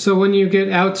 So when you get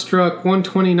outstruck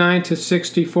 129 to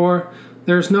 64,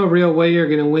 there's no real way you're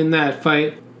going to win that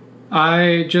fight.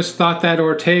 I just thought that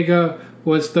Ortega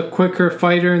was the quicker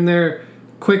fighter in there,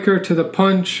 quicker to the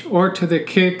punch or to the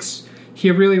kicks. He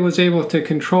really was able to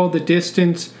control the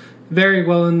distance very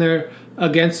well in there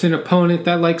against an opponent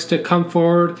that likes to come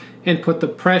forward and put the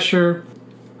pressure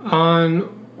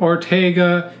on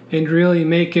Ortega and really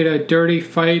make it a dirty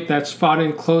fight that's fought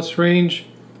in close range.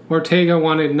 Ortega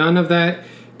wanted none of that,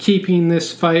 keeping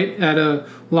this fight at a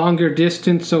longer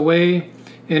distance away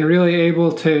and really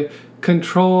able to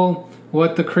control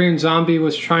what the Korean Zombie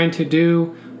was trying to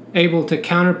do, able to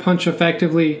counterpunch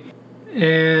effectively.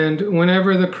 And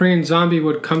whenever the Korean Zombie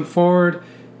would come forward,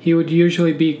 he would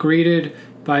usually be greeted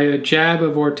by a jab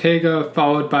of Ortega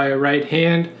followed by a right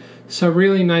hand. So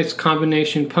really nice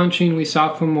combination punching we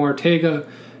saw from Ortega.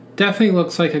 Definitely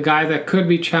looks like a guy that could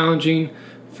be challenging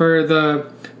for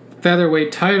the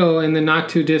featherweight title in the not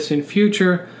too distant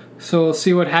future. So we'll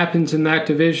see what happens in that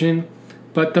division.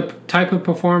 But the type of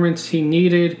performance he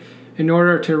needed in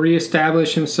order to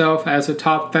reestablish himself as a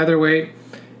top featherweight.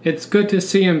 It's good to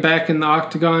see him back in the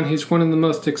octagon. He's one of the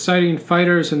most exciting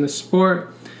fighters in the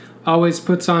sport. Always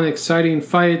puts on exciting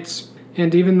fights.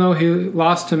 And even though he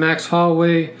lost to Max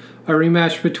Holloway, a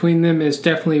rematch between them is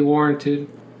definitely warranted.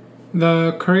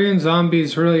 The Korean Zombie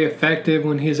is really effective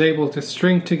when he's able to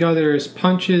string together his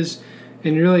punches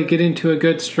and really get into a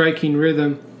good striking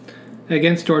rhythm.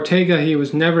 Against Ortega, he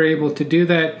was never able to do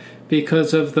that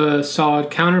because of the solid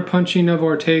counterpunching of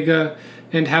Ortega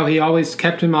and how he always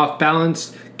kept him off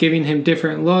balance, giving him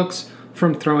different looks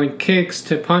from throwing kicks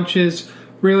to punches.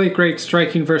 Really great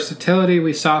striking versatility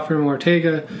we saw from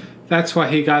Ortega. That's why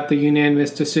he got the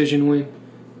unanimous decision win.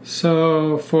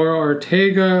 So for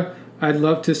Ortega, I'd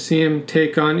love to see him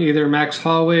take on either Max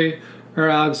Holloway or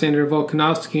Alexander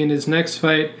Volkanovski in his next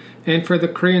fight. And for the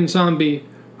Korean Zombie,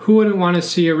 who wouldn't want to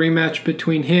see a rematch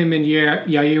between him and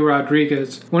Yair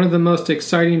Rodriguez? One of the most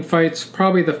exciting fights,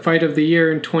 probably the fight of the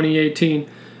year in 2018.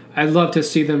 I'd love to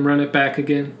see them run it back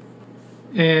again.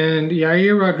 And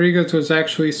Yair Rodriguez was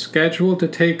actually scheduled to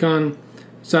take on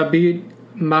Zabit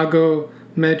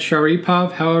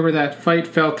Magomedsharipov. However, that fight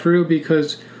fell through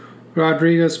because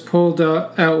Rodriguez pulled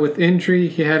out with injury.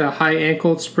 He had a high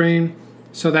ankle sprain,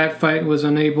 so that fight was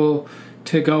unable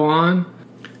to go on.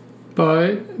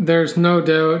 But there's no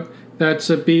doubt that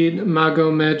Zabit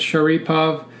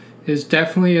Magomedsharipov is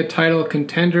definitely a title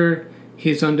contender.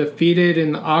 He's undefeated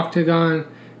in the octagon,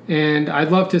 and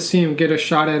I'd love to see him get a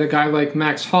shot at a guy like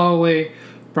Max Holloway,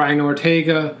 Brian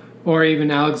Ortega, or even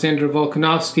Alexander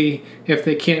Volkanovski if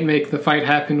they can't make the fight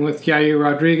happen with Yair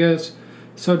Rodriguez.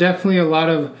 So definitely a lot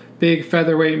of big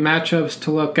featherweight matchups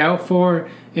to look out for,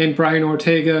 and Brian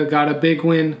Ortega got a big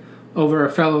win over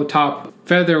a fellow top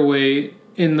featherweight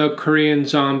in the Korean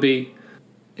Zombie.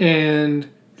 And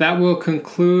that will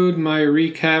conclude my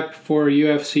recap for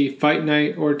UFC Fight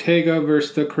Night Ortega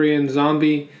versus the Korean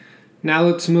Zombie. Now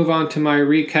let's move on to my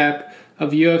recap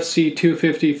of UFC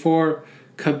 254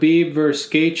 Khabib versus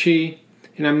Gaethje.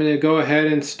 And I'm going to go ahead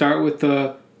and start with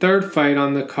the third fight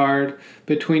on the card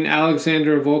between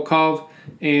Alexander Volkov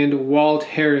and Walt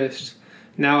Harris.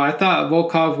 Now, I thought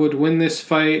Volkov would win this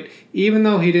fight, even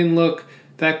though he didn't look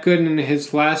that good in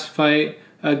his last fight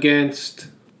against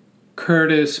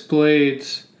Curtis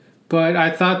Blaydes. But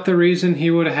I thought the reason he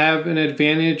would have an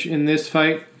advantage in this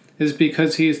fight is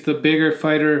because he's the bigger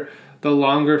fighter, the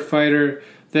longer fighter,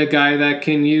 the guy that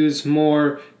can use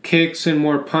more kicks and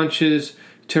more punches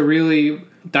to really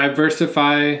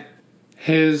diversify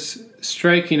his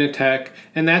striking attack.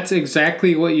 And that's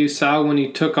exactly what you saw when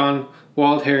he took on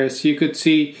Walt Harris. You could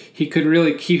see he could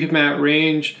really keep him at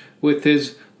range with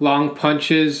his long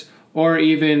punches or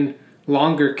even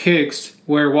longer kicks,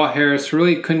 where Walt Harris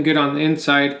really couldn't get on the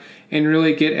inside and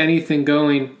really get anything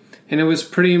going. And it was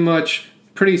pretty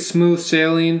smooth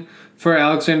sailing for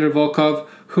Alexander Volkov,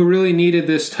 who really needed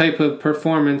this type of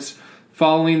performance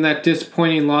following that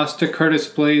disappointing loss to Curtis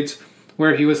Blaydes,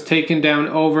 where he was taken down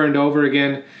over and over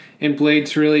again, and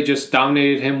Blaydes really just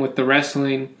dominated him with the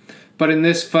wrestling. But in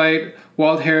this fight,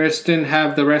 Walt Harris didn't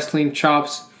have the wrestling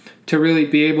chops to really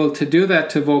be able to do that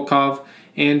to Volkov,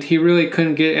 and he really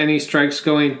couldn't get any strikes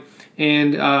going.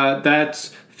 And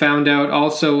that's found out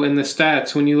also in the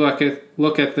stats when you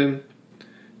look at them.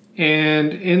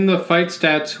 And in the fight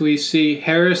stats, we see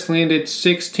Harris landed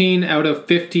 16 out of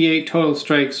 58 total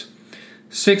strikes.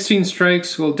 16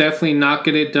 strikes will definitely not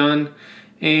get it done.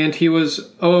 And he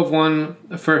was 0 of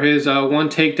 1 for his one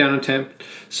takedown attempt.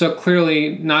 So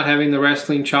clearly not having the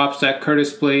wrestling chops that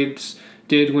Curtis Blaydes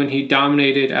did when he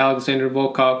dominated Alexander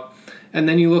Volkov. And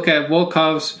then you look at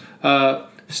Volkov's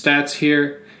stats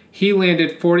here. He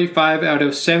landed 45 out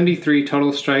of 73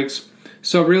 total strikes.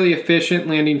 So really efficient,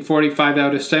 landing 45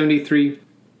 out of 73.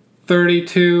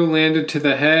 32 landed to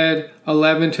the head,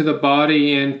 11 to the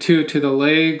body, and 2 to the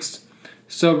legs.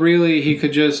 So really, he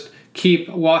could just keep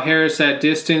Walt Harris at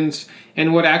distance.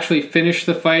 And what actually finished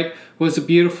the fight was a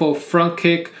beautiful front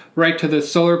kick right to the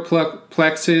solar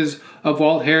plexus of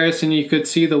Walt Harris, and you could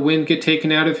see the wind get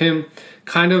taken out of him.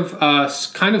 Kind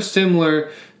of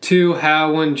similar to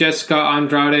how when Jessica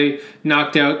Andrade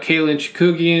knocked out Katlyn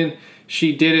Chookagian,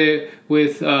 she did it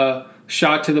with a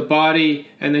shot to the body,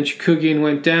 and then Chookagian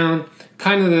went down.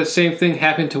 Kind of the same thing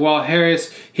happened to Walt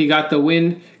Harris. He got the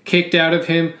wind kicked out of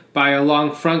him by a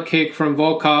long front kick from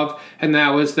Volkov, and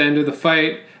that was the end of the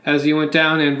fight as he went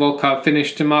down, and Volkov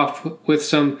finished him off with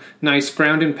some nice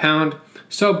ground and pound.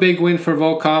 So big win for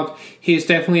Volkov. He's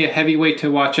definitely a heavyweight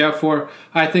to watch out for.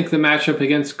 I think the matchup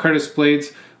against Curtis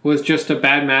Blaydes was just a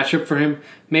bad matchup for him.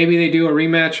 Maybe they do a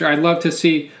rematch. I'd love to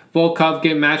see Volkov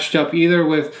get matched up either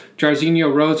with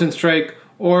Jairzinho Rozenstruik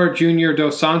or Junior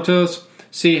Dos Santos.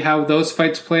 See how those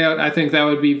fights play out. I think that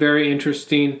would be very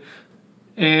interesting.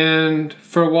 And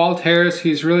for Walt Harris,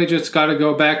 he's really just got to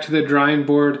go back to the drawing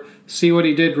board, see what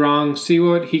he did wrong, see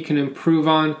what he can improve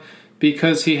on,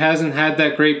 because he hasn't had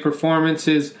that great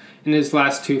performances in his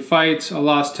last 2 fights. A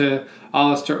loss to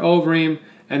Alistair Overeem,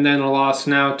 and then a loss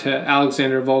now to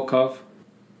Alexander Volkov.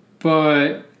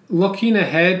 But looking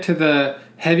ahead to the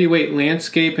heavyweight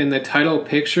landscape in the title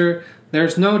picture,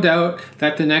 there's no doubt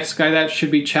that the next guy that should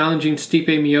be challenging Stipe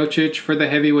Miocic for the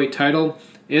heavyweight title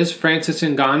is Francis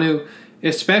Ngannou,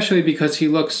 especially because he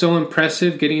looks so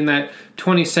impressive getting that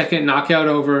 20-second knockout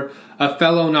over a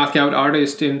fellow knockout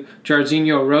artist in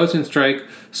Jairzinho Rozenstruik.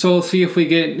 So we'll see if we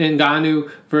get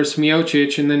Ngannou versus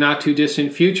Miocic in the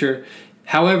not-too-distant future.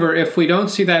 However, if we don't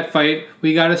see that fight,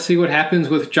 we got to see what happens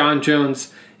with Jon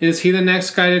Jones. Is he the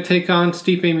next guy to take on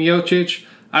Stipe Miocic?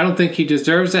 I don't think he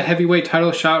deserves a heavyweight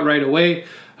title shot right away.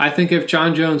 I think if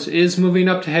Jon Jones is moving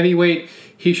up to heavyweight,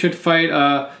 he should fight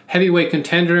a heavyweight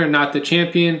contender and not the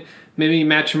champion. Maybe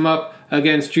match him up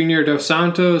against Junior Dos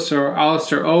Santos or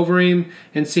Alistair Overeem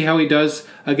and see how he does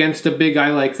against a big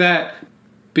guy like that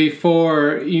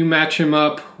before you match him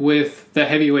up with the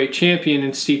heavyweight champion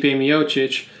in Stipe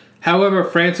Miocic. However,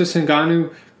 Francis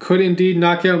Ngannou could indeed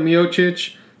knock out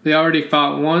Miocic. They already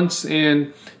fought once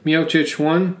and Miocic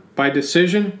won by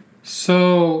decision.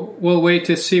 So we'll wait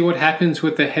to see what happens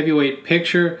with the heavyweight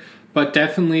picture, but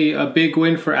definitely a big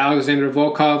win for Alexander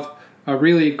Volkov. A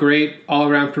really great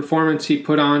all-around performance he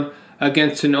put on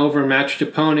against an overmatched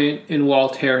opponent in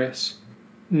Walt Harris.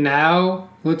 Now,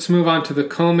 let's move on to the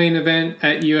co-main event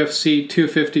at UFC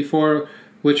 254,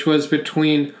 which was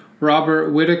between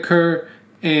Robert Whittaker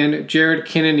and Jared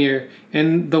Cannonier.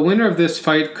 And the winner of this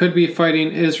fight could be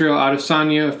fighting Israel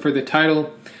Adesanya for the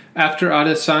title. After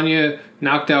Adesanya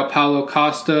knocked out Paulo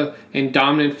Costa in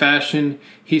dominant fashion,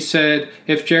 he said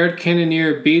if Jared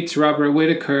Cannonier beats Robert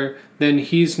Whittaker, then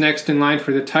he's next in line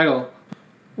for the title.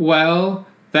 Well,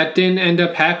 that didn't end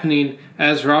up happening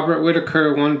as Robert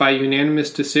Whittaker won by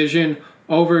unanimous decision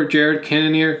over Jared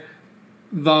Cannonier.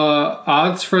 The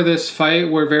odds for this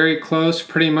fight were very close,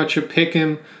 pretty much a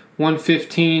pick'em,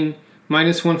 115,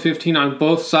 minus 115 on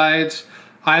both sides.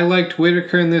 I liked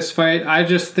Whittaker in this fight. I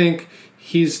just think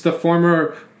he's the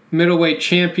former middleweight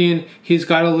champion. He's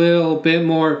got a little bit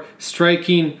more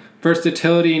striking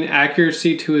versatility and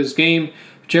accuracy to his game.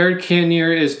 Jared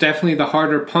Cannonier is definitely the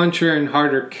harder puncher and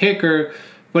harder kicker,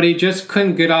 but he just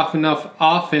couldn't get off enough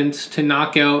offense to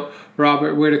knock out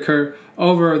Robert Whittaker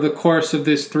over the course of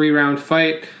this 3-round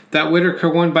fight. That Whittaker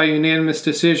won by unanimous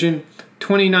decision,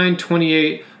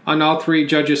 29-28 on all 3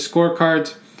 judges'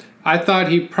 scorecards. I thought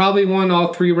he probably won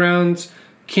all 3 rounds.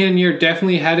 Cannonier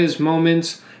definitely had his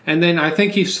moments, and then I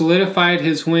think he solidified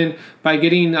his win by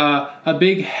getting a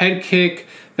big head kick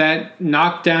that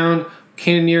knocked down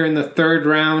Cannonier in the 3rd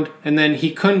round, and then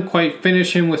he couldn't quite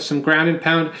finish him with some ground and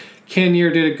pound.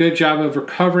 Cannonier did a good job of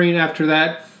recovering after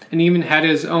that, and even had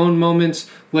his own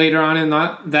moments later on in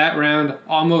that round,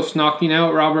 almost knocking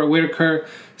out Robert Whittaker.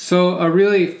 So a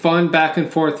really fun back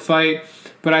and forth fight,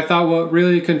 but I thought what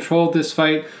really controlled this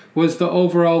fight was the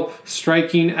overall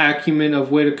striking acumen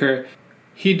of Whittaker.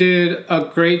 He did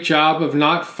a great job of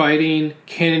not fighting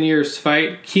Cannonier's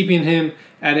fight, keeping him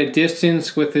at a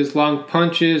distance with his long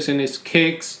punches and his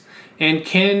kicks. And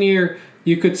Cannonier,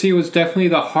 you could see, was definitely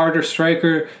the harder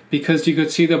striker because you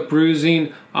could see the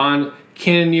bruising on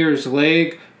Cannonier's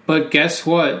leg. But guess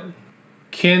what?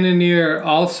 Cannonier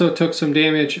also took some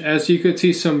damage, as you could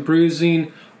see some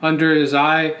bruising under his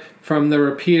eye from the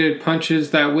repeated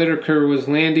punches that Whittaker was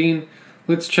landing.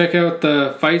 Let's check out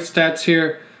the fight stats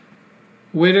here.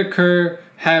 Whittaker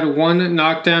had 1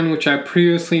 knockdown, which I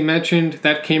previously mentioned.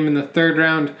 That came in the 3rd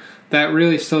round. That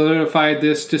really solidified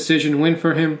this decision win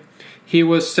for him. he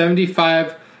was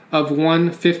 75 of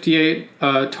 158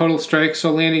 total strikes,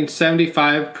 so landing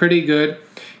 75, pretty good.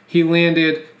 He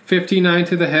landed 59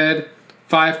 to the head,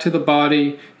 5 to the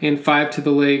body, and 5 to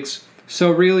the legs. So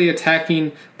really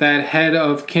attacking that head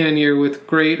of Cannonier with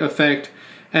great effect.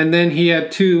 And then he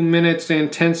had 2 minutes and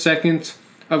 10 seconds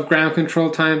of ground control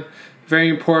time. Very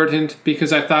important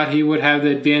because I thought he would have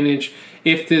the advantage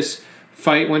if this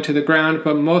fight went to the ground,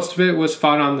 but most of it was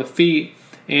fought on the feet,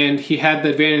 and he had the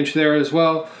advantage there as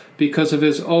well because of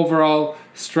his overall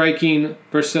striking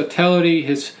versatility,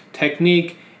 his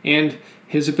technique, and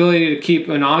his ability to keep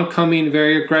an oncoming,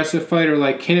 very aggressive fighter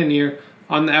like Cannonier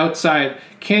on the outside.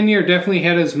 Cannonier definitely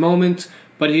had his moments,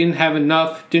 but he didn't have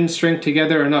enough, didn't string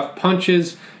together enough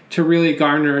punches to really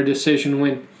garner a decision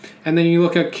win. And then you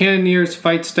look at Cannonier's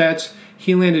fight stats.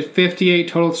 He landed 58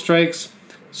 total strikes,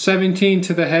 17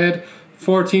 to the head,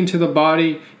 14 to the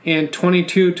body, and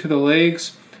 22 to the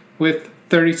legs with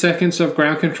 30 seconds of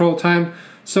ground control time.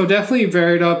 So definitely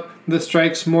varied up the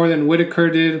strikes more than Whittaker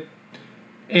did.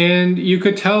 And you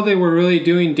could tell they were really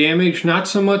doing damage, not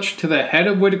so much to the head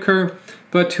of Whittaker,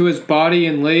 but to his body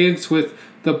and legs with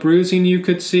the bruising you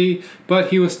could see. But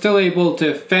he was still able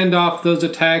to fend off those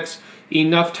attacks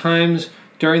enough times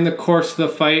during the course of the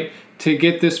fight to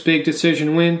get this big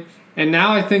decision win. And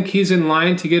now I think he's in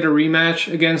line to get a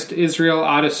rematch against Israel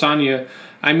Adesanya.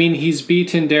 I mean, he's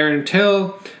beaten Darren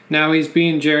Till, now he's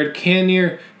beaten Jared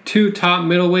Cannonier, 2 top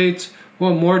middleweights.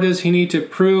 What more does he need to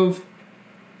prove?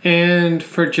 And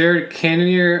for Jared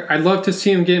Cannonier, I'd love to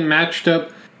see him get matched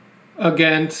up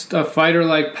against a fighter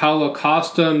like Paulo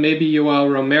Costa, maybe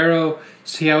Yoel Romero,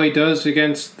 see how he does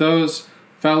against those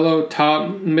fellow top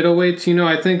middleweights. You know,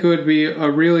 I think it would be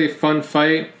a really fun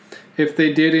fight if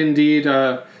they did indeed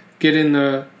get in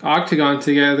the octagon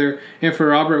together. And for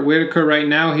Robert Whittaker right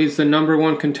now, he's the number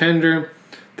 1 contender.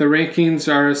 The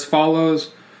rankings are as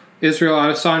follows. Israel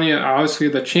Adesanya, obviously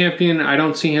the champion. I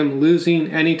don't see him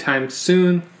losing anytime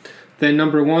soon. Then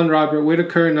number 1, Robert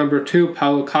Whittaker. Number 2,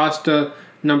 Paulo Costa.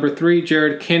 Number 3,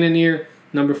 Jared Cannonier.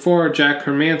 Number 4, Jack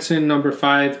Hermanson. Number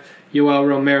 5, Yoel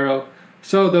Romero.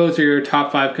 So those are your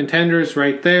top 5 contenders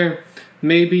right there.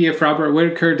 Maybe if Robert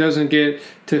Whittaker doesn't get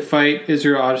to fight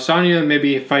Israel Adesanya,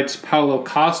 maybe he fights Paulo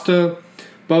Costa.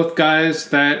 Both guys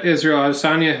that Israel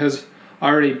Adesanya has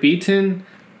already beaten.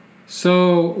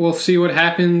 So we'll see what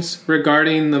happens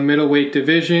regarding the middleweight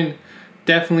division.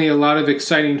 Definitely a lot of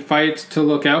exciting fights to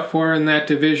look out for in that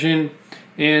division.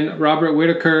 And Robert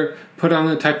Whittaker put on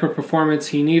the type of performance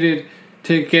he needed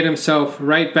to get himself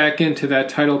right back into that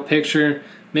title picture,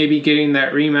 maybe getting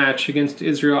that rematch against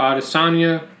Israel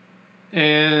Adesanya.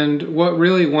 And what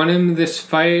really won him this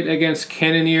fight against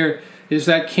Cannonier is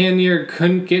that Cannonier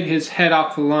couldn't get his head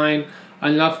off the line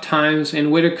enough times, and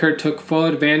Whittaker took full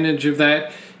advantage of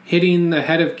that, hitting the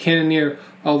head of Cannonier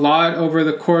a lot over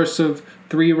the course of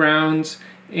 3 rounds.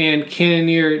 And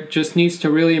Cannonier just needs to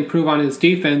really improve on his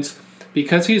defense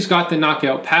because he's got the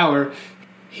knockout power.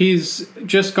 He's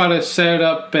just got to set it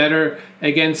up better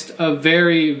against a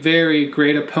very, very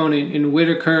great opponent in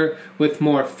Whittaker with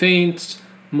more feints,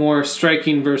 more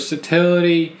striking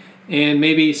versatility, and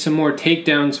maybe some more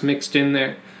takedowns mixed in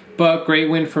there. But great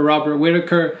win for Robert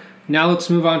Whittaker. Now let's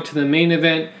move on to the main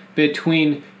event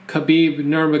between Khabib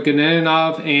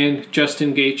Nurmagomedov and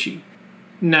Justin Gaethje.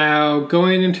 Now,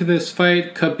 going into this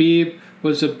fight, Khabib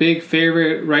was a big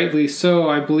favorite, rightly so,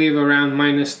 I believe around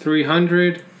minus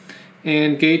 300,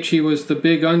 and Gaethje was the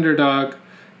big underdog.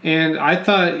 And I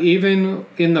thought even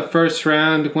in the first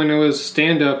round when it was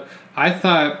stand-up, I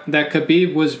thought that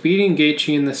Khabib was beating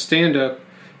Gaethje in the stand-up.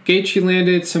 Gaethje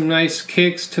landed some nice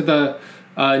kicks to the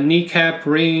kneecap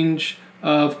range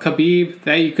of Khabib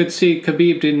that you could see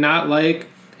Khabib did not like,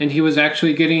 and he was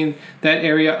actually getting that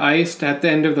area iced at the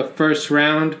end of the first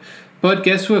round. But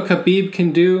guess what Khabib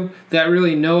can do that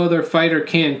really no other fighter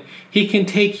can? He can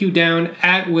take you down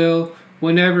at will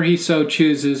whenever he so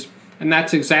chooses. And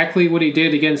that's exactly what he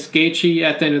did against Gaethje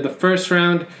at the end of the first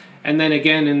round, and then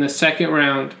again in the second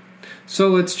round. So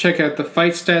let's check out the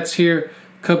fight stats here.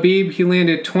 Khabib, he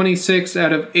landed 26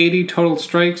 out of 80 total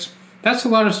strikes. That's a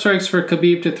lot of strikes for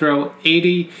Khabib to throw.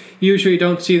 80, usually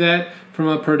don't see that from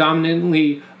a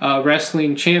predominantly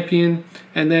wrestling champion.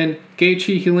 And then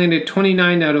Gaethje, he landed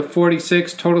 29 out of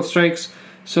 46 total strikes,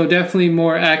 so definitely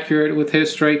more accurate with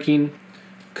his striking.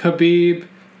 Khabib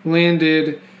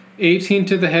landed 18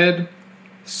 to the head,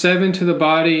 7 to the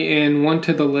body, and 1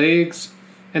 to the legs.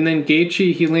 And then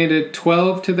Gaethje, he landed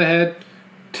 12 to the head,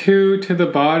 2 to the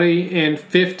body, and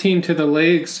 15 to the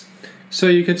legs. So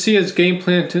you could see his game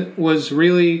plan was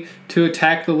really to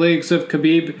attack the legs of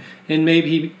Khabib and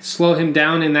maybe slow him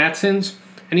down in that sense.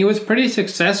 and he was pretty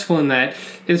successful in that.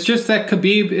 It's just that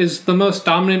Khabib is the most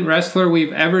dominant wrestler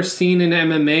we've ever seen in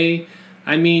MMA.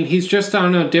 I mean, he's just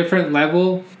on a different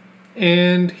level,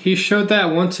 and he showed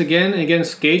that once again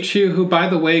against Gaethje, who, by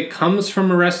the way, comes from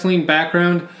a wrestling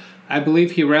background. I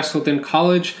believe he wrestled in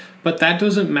college, but that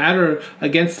doesn't matter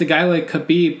against a guy like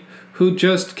Khabib, who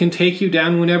just can take you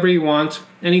down whenever he wants,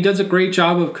 and he does a great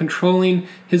job of controlling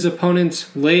his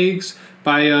opponent's legs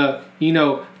by,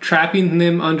 trapping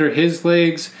them under his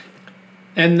legs,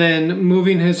 and then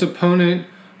moving his opponent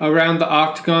around the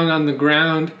octagon on the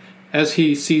ground as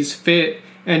he sees fit.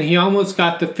 And he almost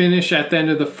got the finish at the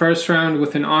end of the first round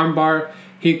with an armbar.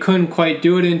 He couldn't quite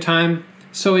do it in time,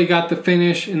 so he got the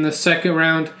finish in the second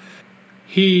round.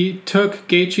 He took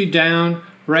Gaethje down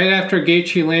right after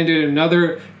Gaethje landed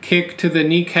another kick to the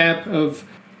kneecap of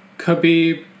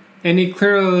Khabib, and he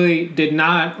clearly did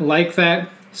not like that,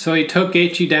 so he took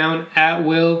Gaethje down at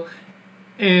will.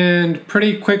 And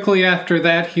pretty quickly after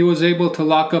that, he was able to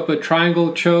lock up a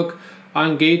triangle choke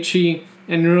on Gaethje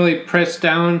and really press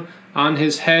down on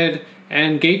his head.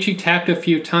 And Gaethje tapped a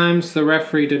few times. The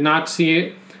referee did not see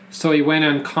it, so he went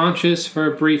unconscious for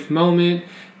a brief moment.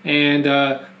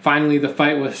 And finally, the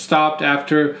fight was stopped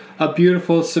after a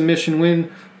beautiful submission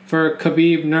win for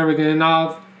Khabib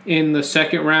Nurmagomedov in the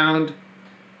second round.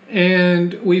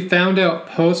 And we found out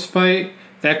post-fight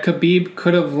that Khabib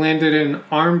could have landed an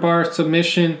armbar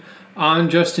submission on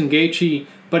Justin Gaethje,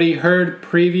 but he heard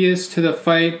previous to the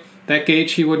fight that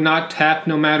Gaethje would not tap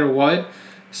no matter what,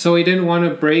 so he didn't want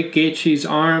to break Gaethje's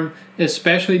arm,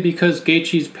 especially because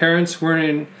Gaethje's parents were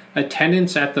in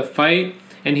attendance at the fight,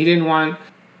 and he didn't want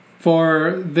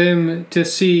for them to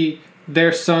see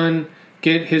their son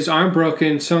get his arm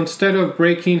broken. So instead of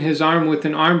breaking his arm with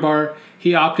an armbar,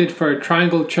 he opted for a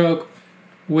triangle choke,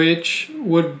 which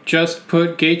would just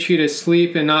put Gaethje to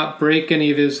sleep and not break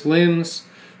any of his limbs.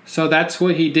 So that's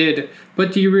what he did.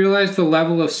 But do you realize the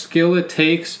level of skill it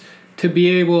takes to be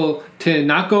able to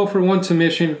not go for one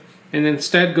submission and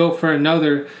instead go for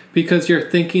another because you're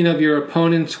thinking of your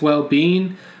opponent's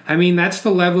well-being? I mean, that's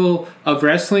the level of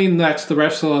wrestling, that's the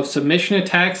level of submission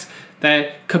attacks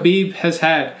that Khabib has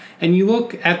had. And you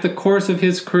look at the course of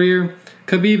his career,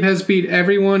 Khabib has beat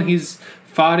everyone he's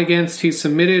fought against. He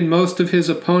submitted most of his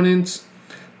opponents.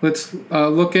 Let's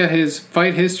look at his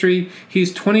fight history.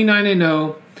 He's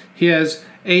 29-0. He has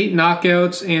 8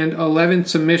 knockouts and 11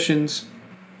 submissions.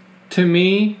 To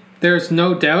me, there's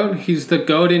no doubt he's the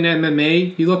GOAT in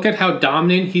MMA. You look at how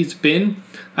dominant he's been.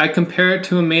 I compare it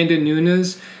to Amanda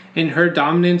Nunes in her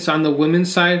dominance on the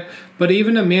women's side, but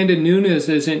even Amanda Nunes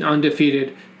isn't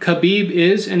undefeated. Khabib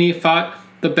is, and he fought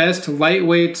the best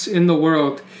lightweights in the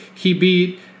world. He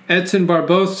beat Edson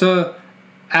Barbosa,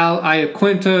 Al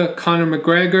Iaquinta, Conor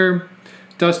McGregor,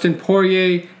 Dustin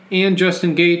Poirier, and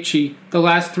Justin Gaethje. The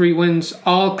last 3 wins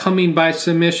all coming by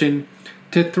submission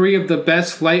to 3 of the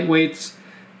best lightweights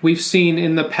we've seen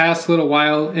in the past little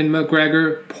while in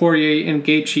McGregor, Poirier, and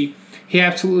Gaethje. He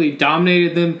absolutely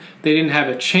dominated them. They didn't have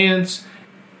a chance.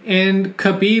 And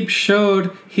Khabib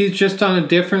showed he's just on a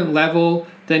different level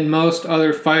than most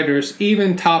other fighters.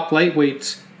 Even top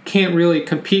lightweights can't really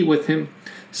compete with him.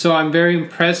 So I'm very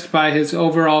impressed by his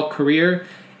overall career.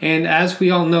 And as we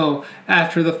all know,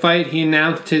 after the fight, he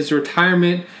announced his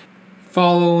retirement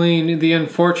following the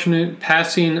unfortunate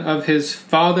passing of his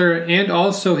father and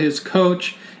also his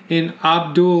coach in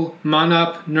Abdul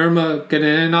Manap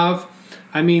Nurmagomedov.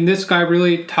 I mean, this guy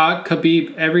really taught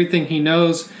Khabib everything he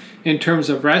knows in terms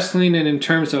of wrestling and in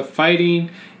terms of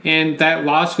fighting, and that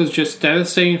loss was just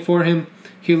devastating for him.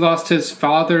 He lost his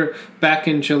father back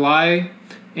in July,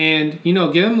 and,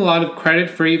 give him a lot of credit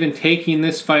for even taking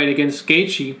this fight against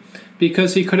Gaethje,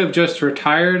 because he could have just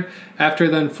retired after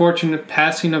the unfortunate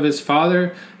passing of his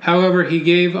father. However, he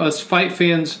gave us fight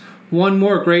fans one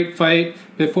more great fight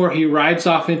before he rides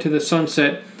off into the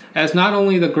sunset as not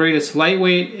only the greatest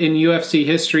lightweight in UFC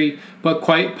history, but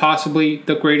quite possibly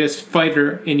the greatest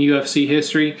fighter in UFC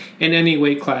history in any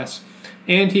weight class.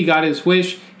 And he got his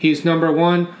wish. He's number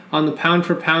 1 on the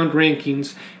pound-for-pound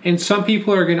rankings. And some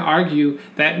people are going to argue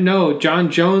that no,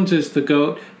 Jon Jones is the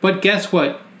GOAT. But guess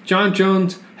what? Jon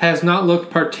Jones has not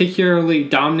looked particularly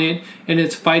dominant in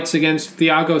his fights against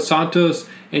Thiago Santos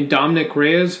and Dominic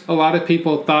Reyes. A lot of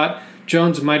people thought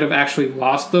Jones might have actually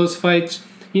lost those fights.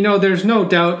 There's no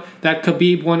doubt that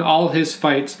Khabib won all his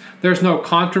fights. There's no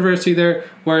controversy there.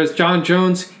 Whereas Jon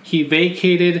Jones, he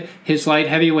vacated his light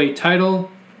heavyweight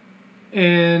title.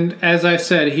 And as I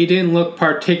said, he didn't look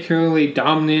particularly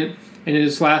dominant in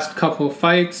his last couple of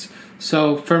fights.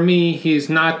 So for me, he's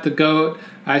not the GOAT.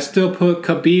 I still put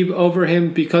Khabib over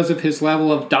him because of his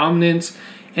level of dominance.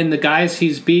 And the guys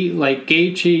he's beat like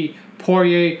Gaethje,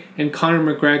 Poirier, and Conor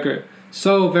McGregor.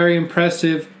 So very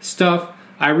impressive stuff.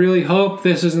 I really hope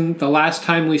this isn't the last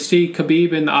time we see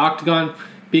Khabib in the octagon,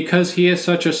 because he is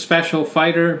such a special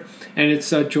fighter, and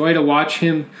it's a joy to watch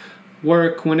him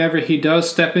work whenever he does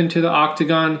step into the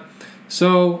octagon.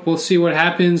 So we'll see what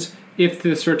happens if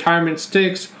this retirement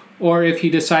sticks or if he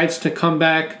decides to come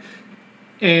back.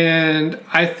 And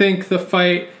I think the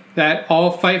fight that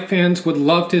all fight fans would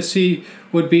love to see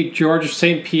would be Georges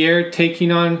St-Pierre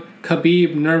taking on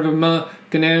Khabib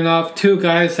Nurmagomedov, two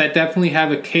guys that definitely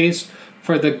have a case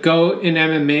for the GOAT in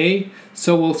MMA.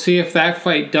 So we'll see if that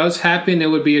fight does happen. It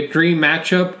would be a dream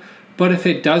matchup. But if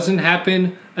it doesn't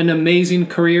happen, an amazing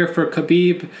career for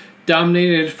Khabib,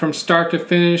 dominated from start to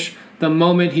finish the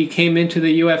moment he came into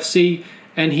the UFC,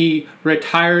 and he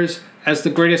retires as the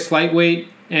greatest lightweight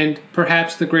and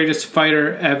perhaps the greatest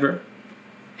fighter ever.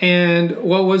 And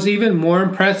what was even more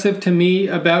impressive to me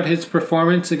about his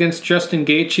performance against Justin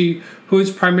Gaethje, who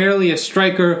is primarily a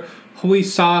striker, who we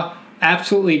saw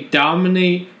absolutely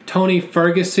dominate Tony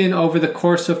Ferguson over the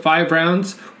course of 5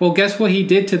 rounds. Well, guess what he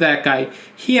did to that guy?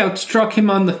 He outstruck him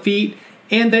on the feet,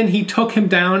 and then he took him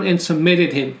down and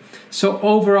submitted him. So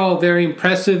overall, very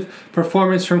impressive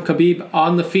performance from Khabib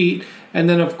on the feet, and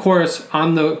then of course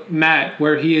on the mat,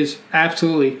 where he is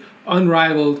absolutely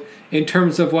unrivaled in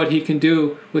terms of what he can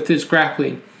do with his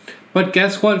grappling. But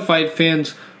guess what, fight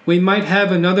fans? We might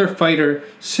have another fighter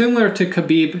similar to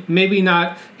Khabib, maybe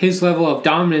not his level of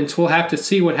dominance, we'll have to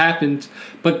see what happens,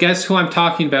 but guess who I'm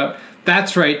talking about?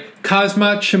 That's right,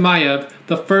 Khamzat Chimaev,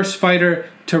 the first fighter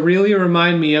to really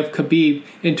remind me of Khabib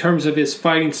in terms of his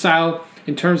fighting style,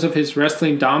 in terms of his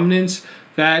wrestling dominance,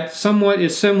 that somewhat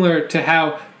is similar to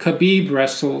how Khabib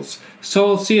wrestles. So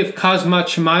we'll see if Khamzat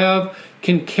Chimaev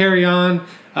can carry on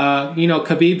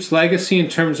Khabib's legacy in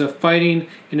terms of fighting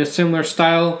in a similar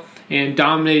style and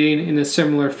dominating in a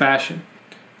similar fashion.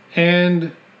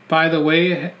 And by the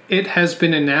way, it has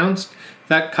been announced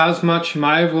that Khamzat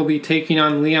Chimaev will be taking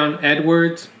on Leon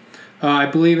Edwards, I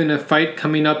believe in a fight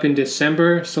coming up in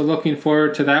December, so looking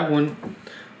forward to that one.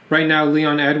 Right now,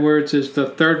 Leon Edwards is the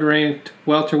 3rd ranked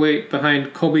welterweight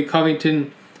behind Colby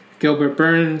Covington, Gilbert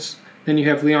Burns. Then you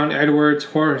have Leon Edwards,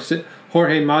 Jorge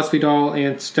Masvidal,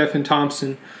 and Stephen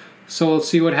Thompson. So we'll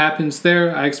see what happens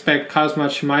there. I expect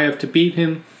Khamzat Chimaev to beat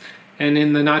him, and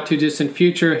in the not too distant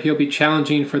future, he'll be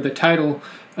challenging for the title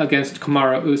against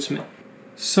Kamaru Usman.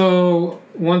 So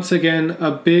once again,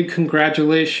 a big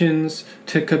congratulations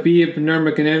to Khabib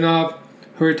Nurmagomedov,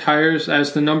 who retires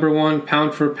as the #1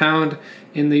 pound for pound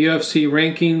in the UFC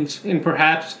rankings, and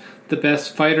perhaps the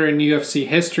best fighter in UFC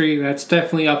history. That's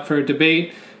definitely up for a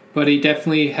debate, but he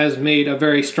definitely has made a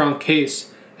very strong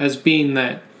case as being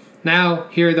that. Now,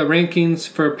 here are the rankings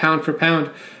for pound.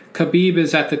 Khabib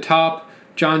is at the top,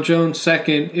 John Jones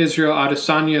 2nd, Israel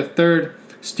Adesanya 3rd,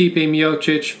 Stipe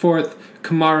Miocic 4th,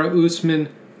 Kamaru Usman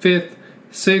 5th,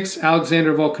 6th,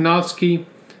 Alexander Volkanovski,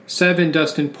 7,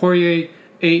 Dustin Poirier,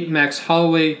 8, Max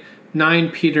Holloway, 9,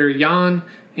 Peter Yan,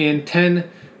 and 10,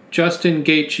 Justin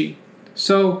Gaethje.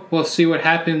 So we'll see what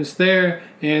happens there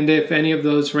and if any of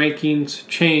those rankings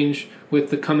change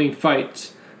with the coming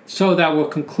fights. So that will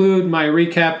conclude my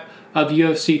recap of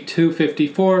UFC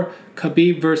 254,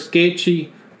 Khabib vs. Gaethje.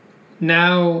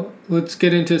 Now let's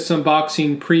get into some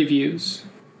boxing previews.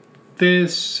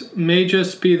 This may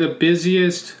just be the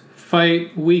busiest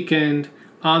fight weekend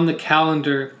on the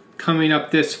calendar coming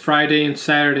up this Friday and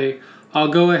Saturday. I'll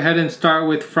go ahead and start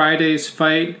with Friday's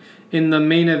fight. In the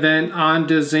main event on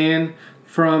DAZN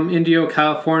from Indio,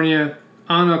 California,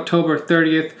 on October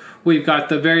 30th, we've got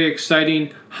the very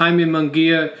exciting Jaime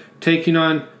Munguia taking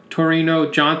on Torino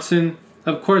Johnson.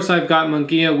 Of course, I've got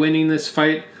Munguia winning this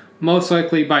fight, most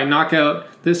likely by knockout.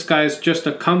 This guy's just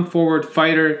a come-forward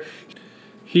fighter.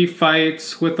 He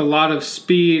fights with a lot of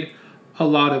speed, a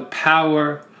lot of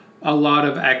power, a lot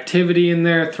of activity in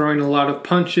there, throwing a lot of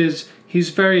punches. He's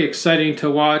very exciting to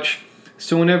watch.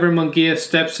 So whenever Munguia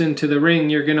steps into the ring,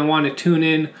 you're going to want to tune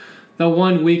in. The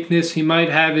one weakness he might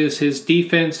have is his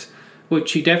defense,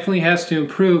 which he definitely has to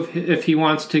improve if he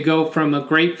wants to go from a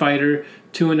great fighter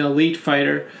to an elite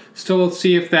fighter. So we'll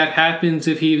see if that happens,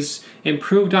 if he's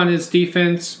improved on his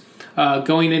defense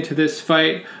going into this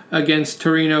fight against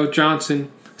Torino Johnson.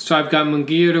 So I've got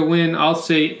Munguia to win. I'll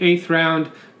say 8th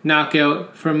round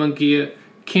knockout for Munguia.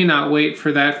 Cannot wait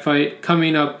for that fight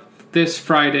coming up this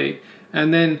Friday.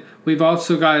 And then we've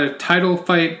also got a title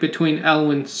fight between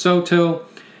Elwin Soto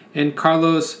and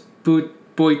Carlos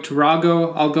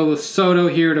Buitrago. I'll go with Soto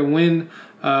here to win.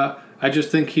 I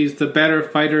just think he's the better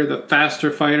fighter, the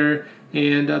faster fighter.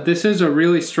 And this is a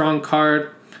really strong card.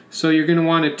 So you're going to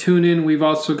want to tune in. We've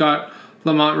also got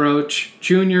Lamont Roach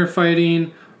Jr.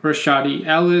 fighting, Rashadi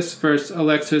Ellis versus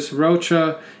Alexis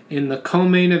Rocha in the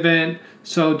co-main event.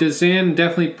 So DAZN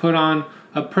definitely put on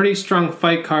a pretty strong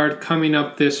fight card coming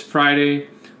up this Friday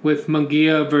with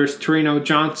Munguia versus Torino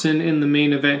Johnson in the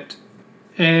main event.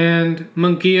 And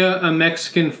Munguia, a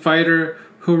Mexican fighter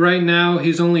who right now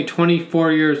he's only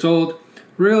 24 years old,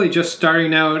 really just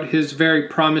starting out his very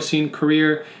promising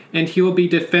career, and he will be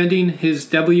defending his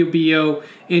WBO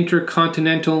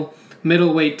Intercontinental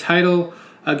Middleweight title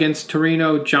against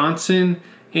Torino Johnson.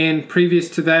 And previous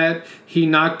to that, he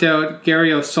knocked out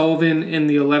Gary O'Sullivan in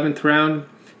the 11th round.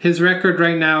 His record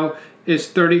right now is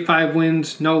 35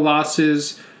 wins, no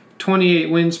losses, 28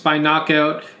 wins by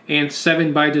knockout, and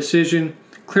 7 by decision.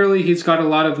 Clearly, he's got a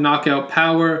lot of knockout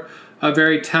power, a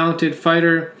very talented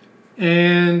fighter.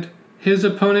 And his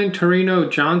opponent, Torino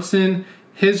Johnson,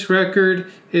 his record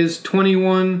is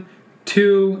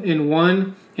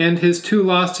 21-2-1, and his 2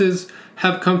 losses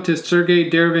have come to Sergey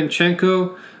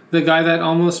Derevyanchenko, the guy that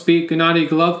almost beat Gennady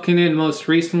Golovkin and most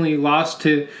recently lost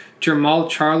to Jermall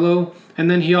Charlo. And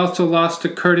then he also lost to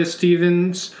Curtis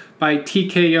Stevens by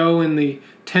TKO in the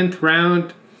 10th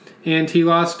round. And he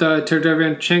lost to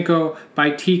Derevyanchenko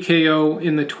by TKO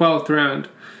in the 12th round.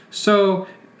 So,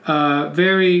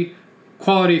 very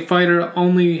quality fighter,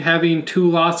 only having 2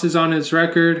 losses on his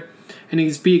record. And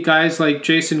he's beat guys like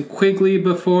Jason Quigley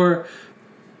before,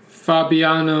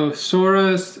 Fabiano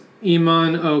Soros,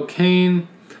 Iman O'Kane.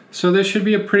 So this should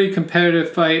be a pretty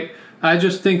competitive fight. I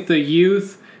just think the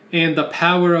youth and the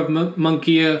power of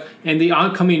Munguia and the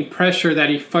oncoming pressure that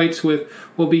he fights with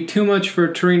will be too much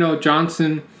for Torino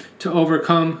Johnson to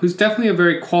overcome, who's definitely a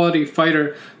very quality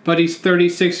fighter, but he's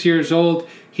 36 years old.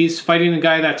 He's fighting a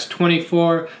guy that's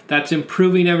 24, that's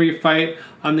improving every fight,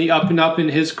 on the up and up in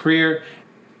his career.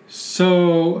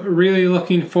 So really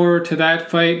looking forward to that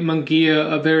fight.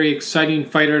 Munguia, a very exciting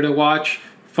fighter to watch,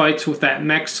 fights with that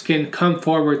Mexican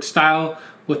come-forward style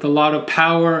with a lot of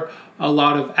power, a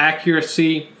lot of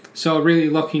accuracy. So really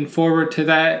looking forward to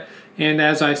that. And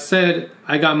as I said,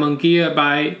 I got Munguia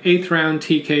by 8th round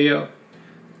TKO.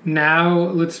 Now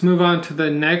let's move on to the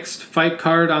next fight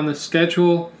card on the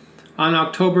schedule. On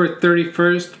October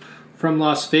 31st from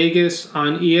Las Vegas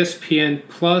on ESPN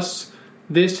Plus,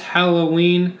 this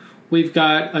Halloween we've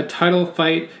got a title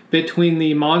fight between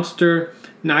the monster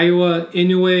Naoya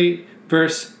Inoue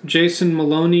versus Jason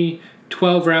Maloney,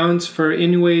 12 rounds for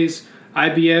Inoue's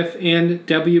IBF and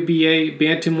WBA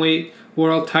bantamweight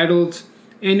world titles.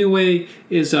 Inoue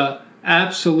is a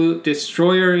absolute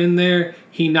destroyer in there.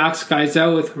 He knocks guys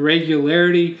out with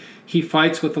regularity. He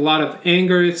fights with a lot of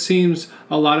anger, it seems,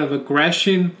 a lot of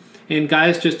aggression, and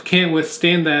guys just can't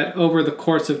withstand that over the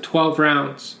course of 12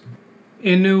 rounds.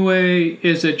 Inoue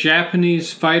is a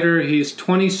Japanese fighter. He's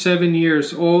 27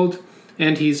 years old,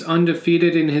 and he's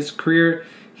undefeated in his career.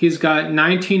 He's got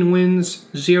 19 wins,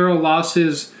 0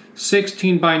 losses,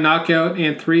 16 by knockout,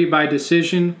 and 3 by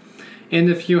decision. And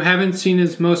if you haven't seen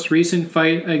his most recent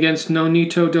fight against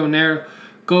Nonito Donaire,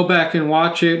 go back and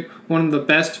watch it. One of the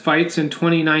best fights in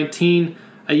 2019.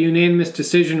 A unanimous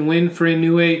decision win for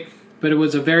Inoue, but it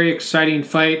was a very exciting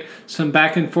fight. Some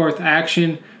back and forth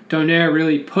action. Donaire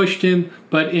really pushed him,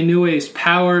 but Inoue's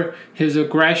power, his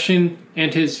aggression,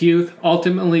 and his youth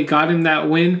ultimately got him that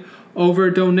win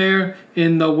over Donaire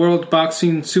in the World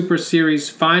Boxing Super Series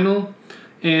final.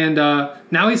 And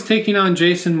now he's taking on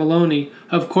Jason Maloney.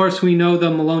 Of course, we know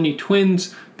the Maloney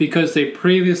twins because they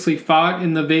previously fought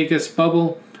in the Vegas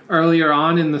bubble earlier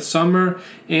on in the summer.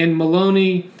 And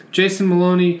Jason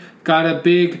Maloney got a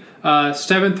big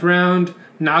 7th round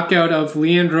knockout of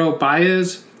Leandro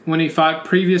Baez when he fought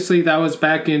previously. That was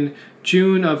back in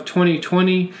June of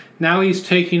 2020. Now he's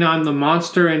taking on the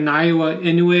monster and Naoya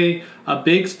Inoue, a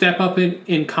big step up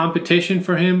in competition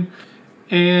for him.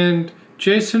 And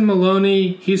Jason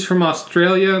Maloney, he's from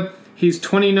Australia. He's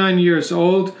 29 years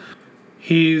old.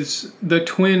 He's the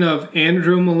twin of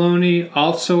Andrew Maloney,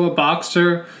 also a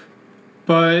boxer.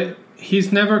 But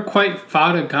he's never quite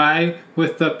fought a guy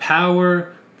with the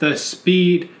power, the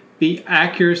speed, the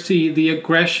accuracy, the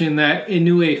aggression that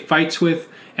Inoue fights with,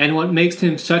 and what makes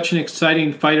him such an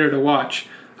exciting fighter to watch.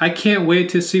 I can't wait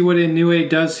to see what Inoue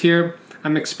does here.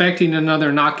 I'm expecting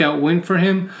another knockout win for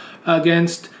him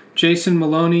against Jason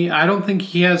Maloney. I don't think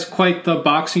he has quite the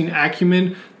boxing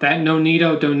acumen that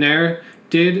Nonito Donaire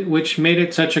did, which made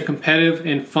it such a competitive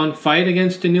and fun fight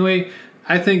against Inoue.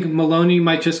 I think Maloney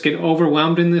might just get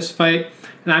overwhelmed in this fight,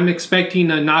 and I'm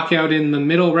expecting a knockout in the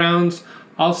middle rounds.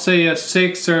 I'll say a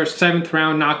 6th or 7th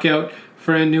round knockout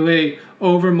for Inoue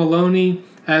over Maloney,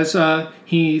 as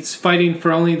he's fighting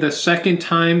for only the 2nd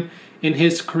time in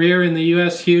his career in the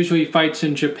U.S. He usually fights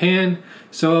in Japan,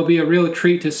 so it'll be a real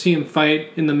treat to see him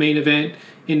fight in the main event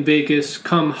in Vegas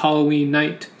come Halloween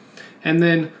night. And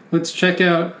then let's check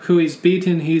out who he's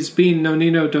beaten. He's beaten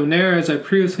Nonito Donaire, as I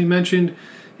previously mentioned,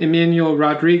 Emmanuel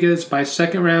Rodriguez by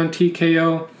second round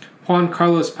TKO, Juan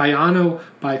Carlos Payano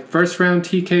by first round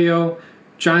TKO,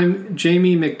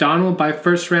 Jamie McDonald by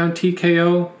first round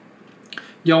TKO,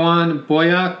 Johan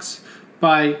Boyax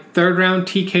by third round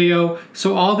TKO.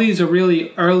 So all these are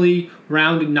really early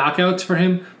round knockouts for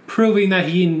him, proving that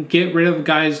he can get rid of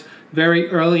guys very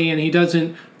early and he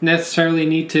doesn't necessarily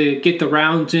need to get the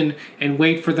rounds in and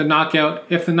wait for the knockout.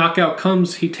 If the knockout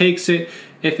comes, he takes it.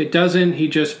 If it doesn't, he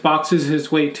just boxes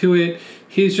his way to it.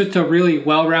 He's just a really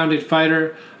well-rounded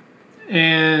fighter,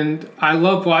 and I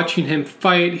love watching him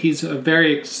fight. He's a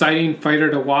very exciting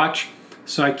fighter to watch,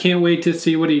 so I can't wait to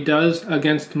see what he does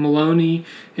against Maloney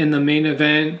in the main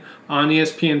event on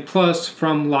ESPN Plus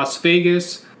from Las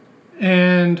Vegas.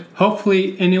 And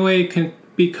hopefully Inoue can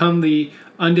become the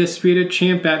undisputed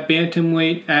champ at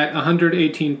bantamweight at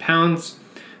 118 pounds.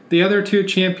 The other two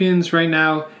champions right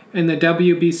now in the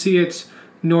WBC, it's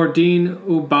Nordine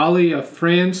Oubaali of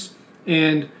France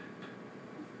and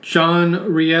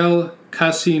Jean-Riel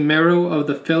Casimero of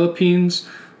the Philippines.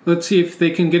 Let's see if they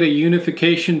can get a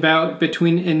unification bout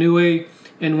between Inoue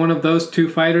and one of those two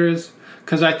fighters,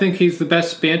 because I think he's the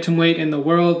best bantamweight in the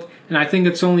world, and I think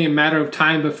it's only a matter of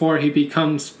time before he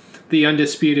becomes the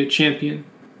undisputed champion.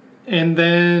 And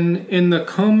then in the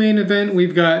co-main event,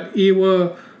 we've got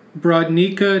Iwa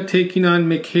Brodnicka taking on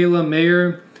Michaela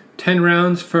Mayer. 10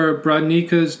 rounds for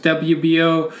Brodnicka's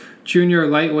WBO junior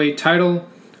lightweight title.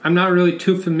 I'm not really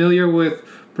too familiar with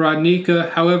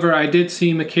Brodnicka. However, I did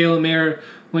see Michaela Mayer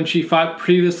when she fought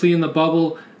previously in the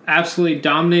bubble, absolutely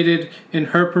dominated in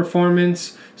her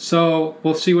performance. So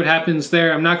we'll see what happens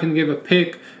there. I'm not going to give a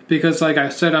pick because, like I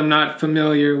said, I'm not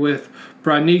familiar with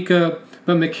Brodnicka.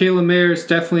 But Michaela Mayer is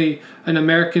definitely an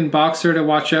American boxer to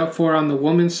watch out for on the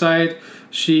women's side.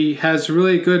 She has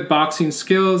really good boxing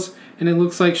skills, and it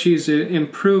looks like she's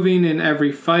improving in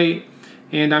every fight.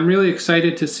 And I'm really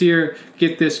excited to see her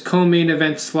get this co-main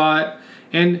event slot.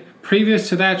 And previous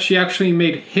to that, she actually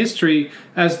made history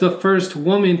as the first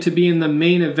woman to be in the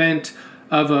main event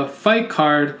of a fight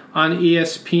card on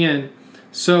ESPN.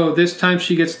 So this time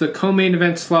she gets the co-main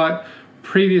event slot.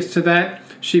 Previous to that,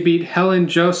 she beat Helen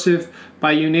Joseph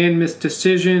by unanimous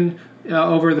decision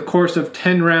over the course of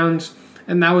 10 rounds.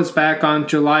 And that was back on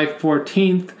July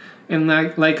 14th. And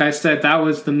like I said, that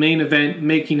was the main event,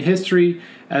 making history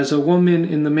as a woman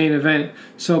in the main event.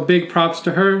 So big props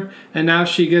to her. And now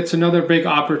she gets another big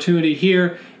opportunity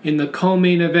here in the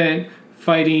co-main event,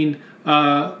 fighting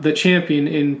the champion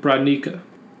in Brodnicka.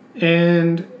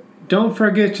 And don't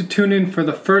forget to tune in for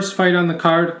the first fight on the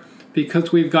card,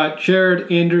 because we've got Jared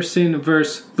Anderson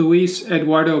versus Luis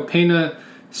Eduardo Pena,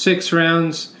 6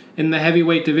 rounds in the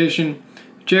heavyweight division.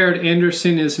 Jared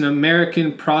Anderson is an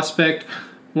American prospect,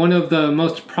 one of the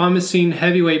most promising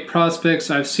heavyweight prospects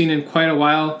I've seen in quite a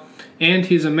while, and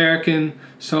he's American,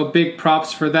 so big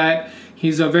props for that.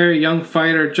 He's a very young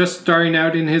fighter, just starting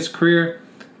out in his career,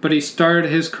 but he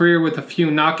started his career with a few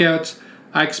knockouts.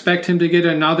 I expect him to get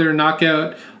another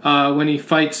knockout when he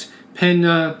fights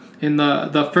Pena in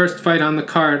the first fight on the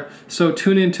card, so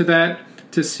tune into that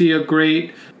to see a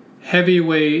great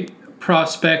heavyweight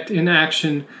prospect in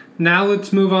action. Now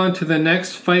let's move on to the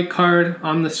next fight card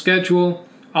on the schedule.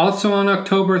 Also on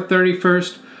October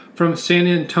 31st from San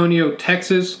Antonio,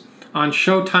 Texas, on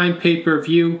Showtime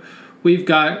pay-per-view, we've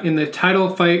got in the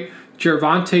title fight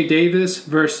Gervonta Davis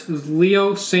versus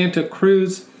Leo Santa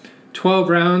Cruz. 12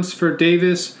 rounds for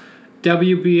Davis,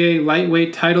 WBA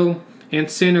lightweight title, and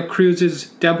Santa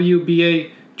Cruz's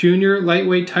WBA junior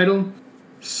lightweight title.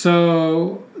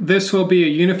 So this will be a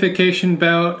unification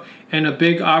bout and a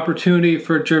big opportunity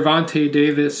for Gervonta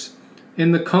Davis.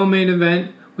 In the co-main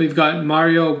event, we've got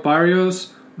Mario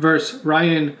Barrios versus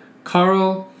Ryan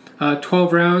Carl.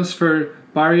 12 rounds for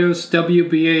Barrios'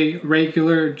 WBA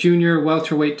regular junior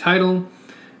welterweight title.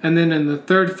 And then in the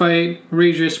third fight,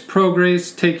 Regis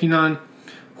Prograis taking on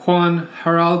Juan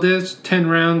Heraldez, 10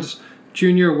 rounds,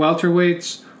 junior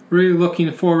welterweights. Really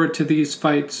looking forward to these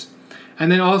fights.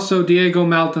 And then also Diego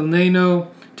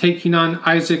Maldonado taking on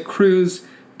Isaac Cruz,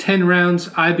 10 rounds,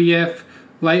 IBF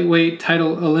lightweight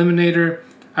title eliminator.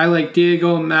 I like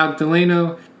Diego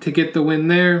Magdaleno to get the win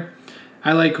there.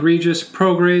 I like Regis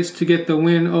Prograis to get the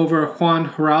win over Juan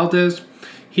Heraldez.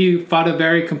 He fought a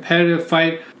very competitive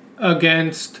fight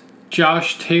against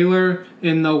Josh Taylor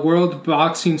in the World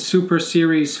Boxing Super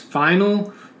Series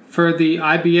final for the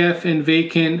IBF and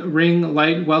vacant ring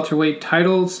light welterweight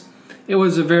titles. It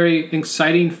was a very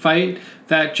exciting fight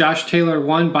that Josh Taylor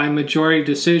won by majority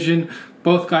decision.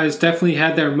 Both guys definitely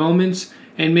had their moments,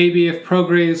 And maybe if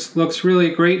Prograis looks really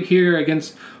great here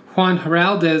against Juan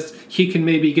Heraldez, he can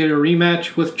maybe get a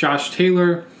rematch with Josh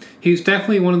Taylor. He's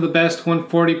definitely one of the best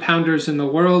 140-pounders in the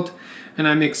world, and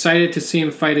I'm excited to see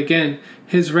him fight again.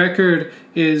 His record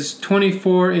is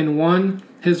 24-1,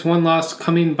 his one loss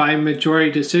coming by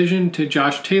majority decision to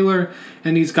Josh Taylor,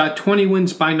 and he's got 20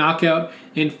 wins by knockout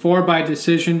and 4 by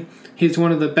decision. He's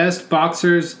one of the best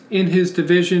boxers in his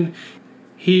division.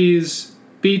 He's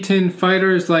beaten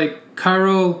fighters like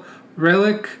Karol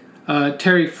Relik,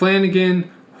 Terry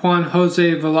Flanagan, Juan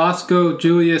Jose Velasco,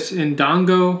 Julius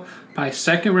Indongo by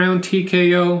second round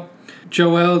TKO,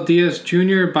 Joel Diaz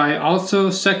Jr. by also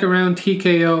second round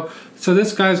TKO. So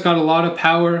this guy's got a lot of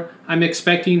power. I'm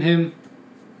expecting him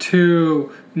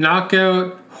to knock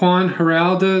out Juan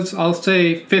Heraldez. I'll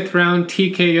say 5th round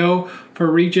TKO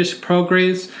for Regis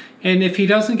Prograis. And if he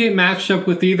doesn't get matched up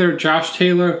with either Josh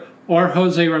Taylor or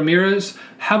Jose Ramirez,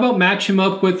 how about match him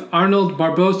up with Arnold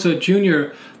Barboza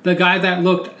Jr., the guy that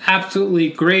looked absolutely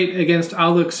great against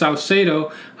Alex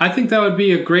Saucedo? I think that would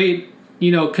be a great,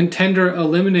 contender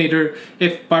eliminator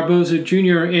if Barboza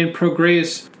Jr. and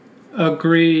Prograis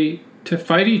agree to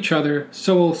fight each other.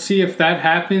 So we'll see if that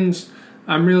happens.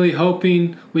 I'm really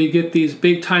hoping we get these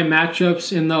big-time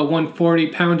matchups in the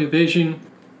 140-pound division.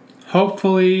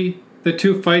 Hopefully, the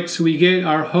 2 fights we get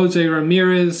are Jose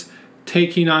Ramirez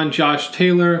taking on Josh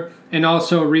Taylor, and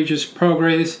also Regis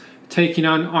Prograis taking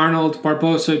on Arnold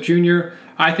Barboza Jr.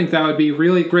 I think that would be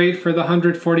really great for the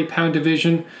 140-pound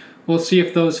division. We'll see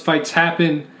if those fights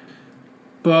happen.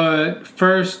 But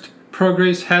first,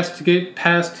 Prograis has to get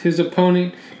past his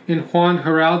opponent in Juan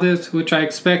Heraldez, which I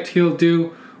expect he'll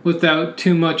do without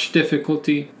too much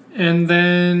difficulty. And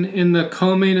then in the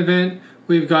co-main event,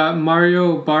 we've got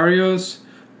Mario Barrios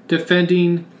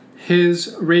defending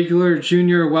his regular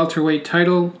junior welterweight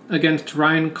title against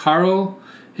Ryan Carl,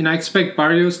 and I expect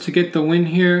Barrios to get the win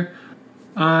here.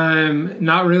 I'm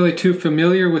not really too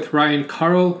familiar with Ryan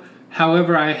Carl.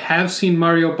 However, I have seen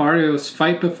Mario Barrios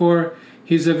fight before.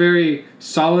 He's a very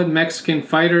solid Mexican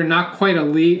fighter, not quite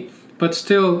elite, but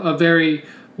still a very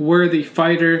worthy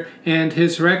fighter, and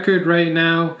his record right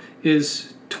now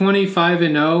is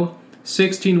 25-0,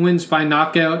 16 wins by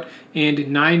knockout and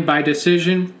 9 by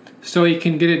decision, so he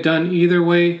can get it done either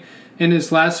way. In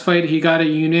his last fight, he got a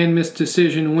unanimous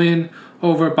decision win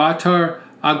over Batar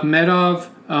Akhmedov.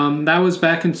 That was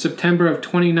back in September of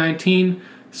 2019,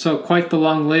 so quite the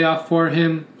long layoff for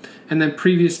him. And then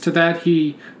previous to that,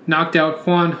 he knocked out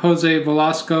Juan Jose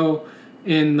Velasco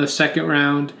in the second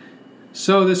round.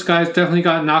 So this guy's definitely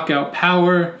got knockout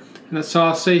power, and so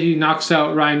I'll say he knocks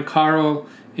out Ryan Carl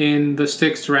in the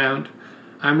 6th round.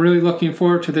 I'm really looking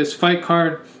forward to this fight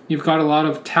card. You've got a lot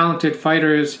of talented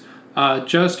fighters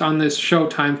just on this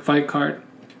Showtime fight card.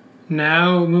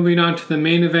 Now moving on to the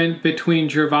main event between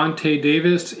Gervonta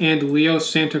Davis and Leo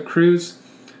Santa Cruz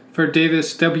for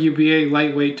Davis' WBA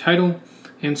lightweight title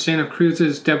and Santa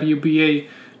Cruz's WBA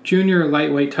junior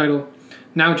lightweight title.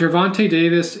 Now Gervonta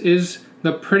Davis is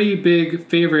the pretty big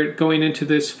favorite going into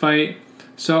this fight,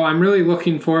 so I'm really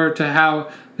looking forward to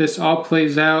how this all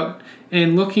plays out.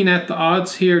 And looking at the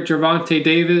odds here, Gervonta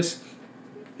Davis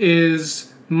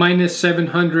is minus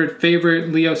 700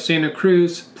 favorite, Leo Santa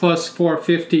Cruz plus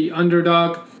 450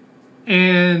 underdog.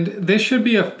 And this should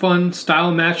be a fun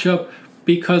style matchup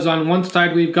because on one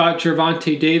side we've got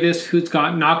Gervonta Davis, who's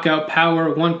got knockout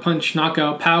power, one-punch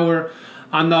knockout power.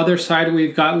 On the other side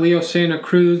we've got Leo Santa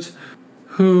Cruz,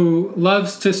 who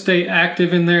loves to stay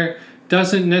active in there,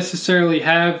 doesn't necessarily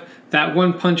have that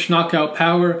one-punch knockout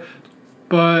power,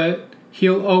 but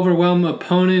he'll overwhelm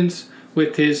opponents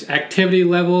with his activity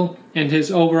level and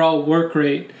his overall work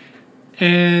rate.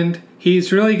 And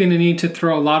he's really going to need to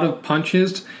throw a lot of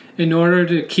punches in order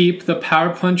to keep the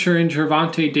power puncher in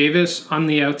Gervonta Davis on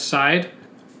the outside.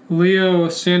 Leo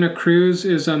Santa Cruz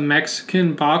is a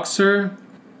Mexican boxer.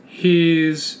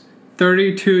 He's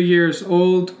 32 years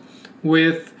old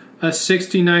with a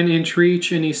 69-inch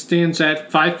reach, and he stands at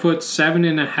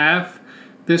 5'7.5".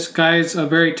 This guy's a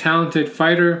very talented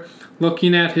fighter.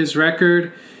 Looking at his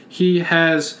record, he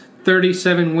has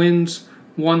 37 wins,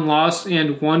 1 loss,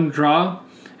 and 1 draw.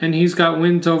 And he's got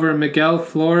wins over Miguel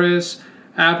Flores,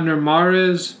 Abner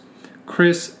Mares,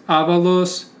 Chris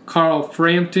Avalos, Carl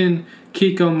Frampton,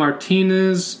 Kiko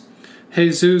Martinez,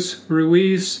 Jesus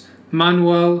Ruiz,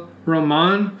 Manuel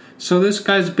Roman. So this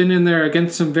guy's been in there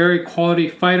against some very quality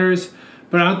fighters,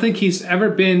 but I don't think he's ever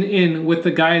been in with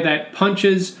the guy that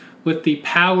punches with the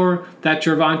power that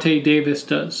Gervonta Davis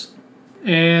does.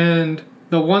 And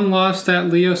the one loss that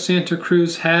Leo Santa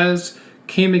Cruz has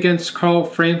came against Carl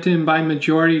Frampton by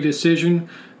majority decision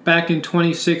back in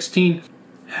 2016.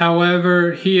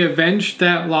 However, he avenged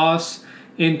that loss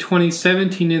in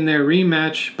 2017 in their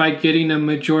rematch by getting a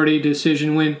majority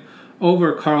decision win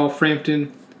over Carl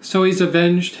Frampton. So he's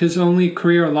avenged his only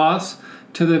career loss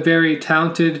to the very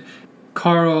talented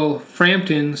Carl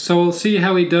Frampton. So we'll see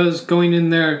how he does going in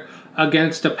there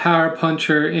against a power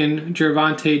puncher in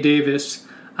Gervonta Davis.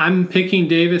 I'm picking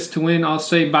Davis to win, I'll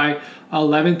say by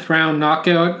 11th round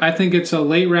knockout. I think it's a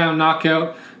late round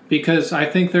knockout because I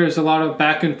think there's a lot of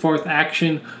back and forth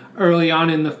action early on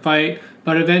in the fight,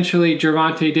 but eventually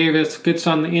Gervonta Davis gets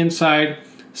on the inside,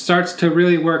 starts to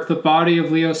really work the body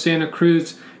of Leo Santa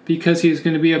Cruz because he's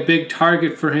going to be a big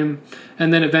target for him,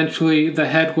 and then eventually the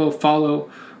head will follow.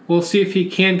 We'll see if he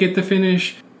can get the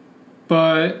finish,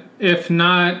 but if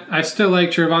not, I still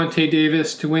like Gervonta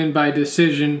Davis to win by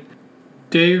decision.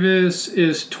 Davis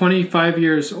is 25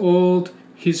 years old.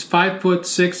 He's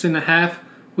 5'6.5"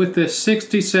 with a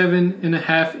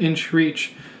 67.5 inch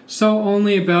reach. So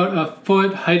only about a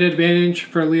foot height advantage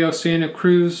for Leo Santa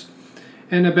Cruz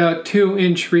and about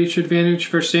 2-inch reach advantage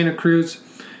for Santa Cruz.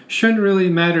 Shouldn't really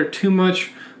matter too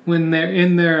much when they're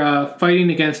in there fighting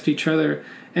against each other.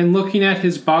 And looking at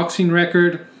his boxing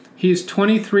record, he's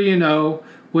 23-0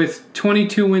 with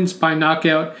 22 wins by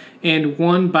knockout and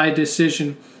 1 by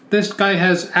decision. This guy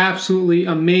has absolutely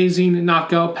amazing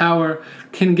knockout power,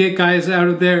 can get guys out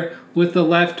of there with the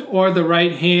left or the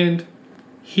right hand.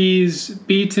 He's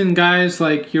beaten guys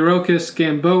like Yuriorkis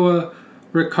Gamboa,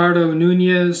 Ricardo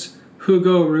Nunez,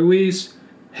 Hugo Ruiz,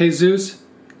 Jesus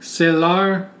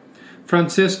Celar,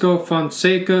 Francisco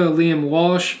Fonseca, Liam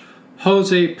Walsh,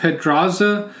 Jose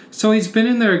Pedraza. So he's been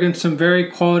in there against some very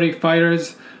quality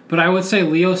fighters, but I would say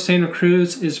Leo Santa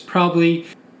Cruz is probably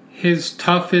his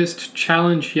toughest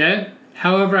challenge yet.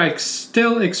 However, I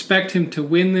still expect him to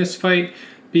win this fight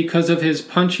because of his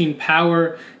punching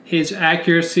power, his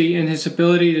accuracy, and his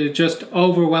ability to just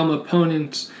overwhelm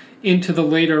opponents into the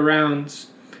later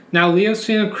rounds. Now, Leo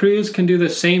Santa Cruz can do the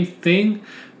same thing,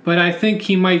 but I think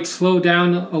he might slow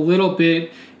down a little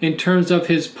bit in terms of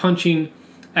his punching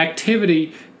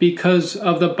activity because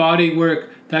of the body work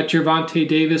that Gervonta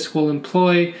Davis will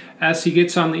employ as he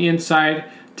gets on the inside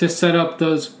to set up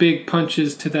those big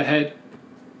punches to the head.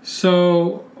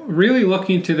 So, really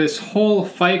looking to this whole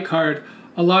fight card,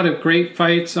 a lot of great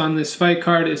fights on this fight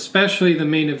card, especially the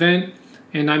main event,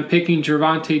 and I'm picking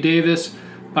Gervonta Davis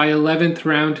by 11th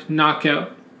round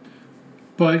knockout.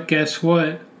 But guess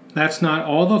what? That's not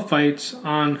all the fights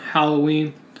on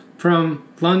Halloween. From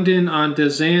London on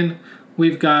DAZN,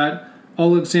 we've got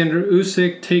Alexander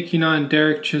Usyk taking on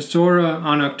Derek Chisora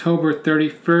on October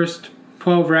 31st,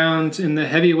 12 rounds in the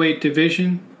heavyweight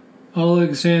division.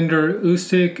 Alexander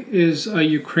Usyk is a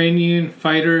Ukrainian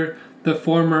fighter, the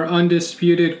former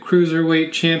undisputed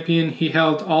cruiserweight champion. He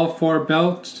held all 4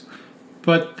 belts,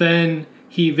 but then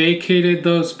he vacated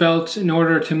those belts in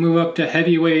order to move up to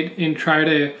heavyweight and try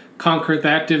to conquer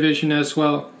that division as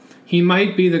well. He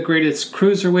might be the greatest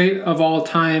cruiserweight of all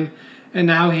time, and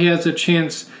now he has a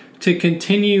chance to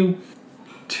continue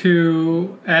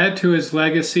to add to his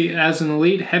legacy as an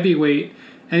elite heavyweight,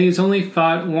 and he's only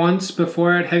fought once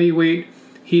before at heavyweight.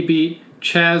 He beat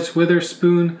Chaz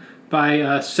Witherspoon by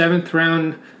a 7th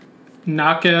round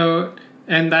knockout,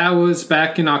 and that was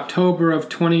back in October of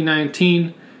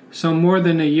 2019, so more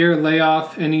than a year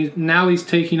layoff, and now he's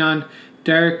taking on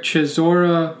Derek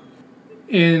Chisora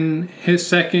in his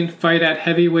second fight at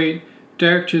heavyweight.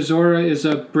 Derek Chisora is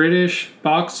a British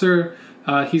boxer.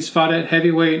 He's fought at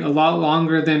heavyweight a lot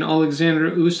longer than Alexander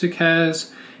Usyk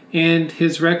has, and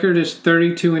his record is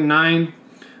 32-9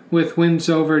 with wins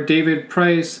over David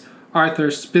Price, Arthur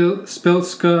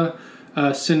Spilska,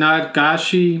 Sinad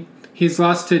Gashi. He's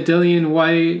lost to Dillian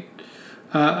White,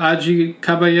 Aji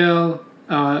Kabayel,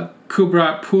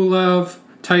 Kubrat Pulev,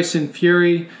 Tyson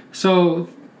Fury. So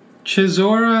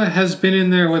Chisora has been in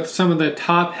there with some of the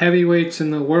top heavyweights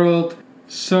in the world.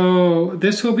 So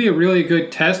this will be a really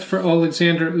good test for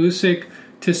Alexander Usyk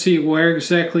to see where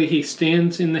exactly he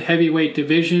stands in the heavyweight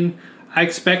division. I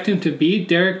expect him to beat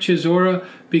Derek Chisora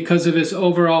because of his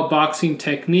overall boxing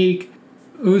technique.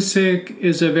 Usyk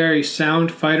is a very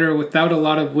sound fighter without a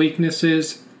lot of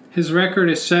weaknesses. His record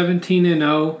is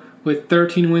 17-0 with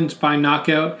 13 wins by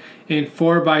knockout and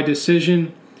 4 by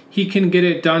decision. He can get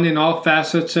it done in all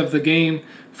facets of the game,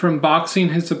 from boxing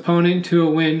his opponent to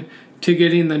a win to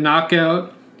getting the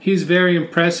knockout. He's very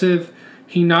impressive.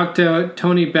 He knocked out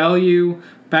Tony Bellew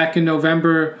back in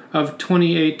November of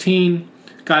 2018,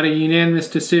 got a unanimous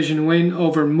decision win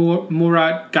over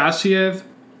Murat Gassiev.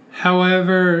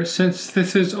 However, since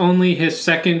this is only his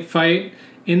second fight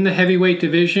in the heavyweight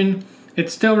division,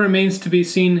 it still remains to be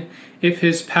seen if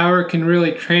his power can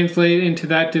really translate into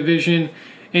that division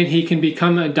and he can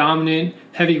become a dominant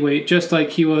heavyweight, just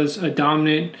like he was a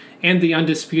dominant and the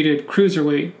undisputed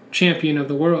cruiserweight champion of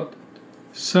the world.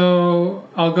 So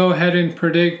I'll go ahead and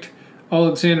predict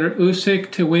Alexander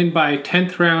Usyk to win by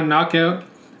 10th round knockout.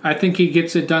 I think he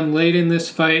gets it done late in this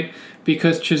fight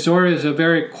because Chisora is a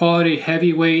very quality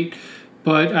heavyweight,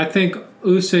 but I think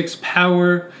Usyk's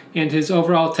power and his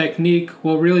overall technique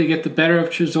will really get the better of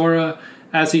Chisora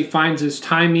as he finds his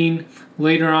timing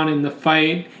later on in the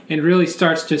fight and really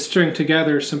starts to string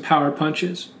together some power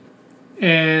punches.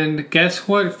 And guess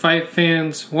what, fight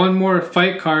fans? One more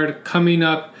fight card coming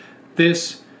up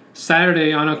this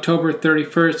Saturday on October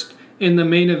 31st. In the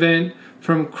main event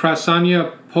from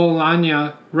Krasnaya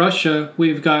Polania, Russia,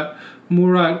 we've got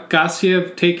Murat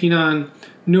Gassiev taking on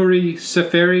Nuri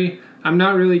Seferi. I'm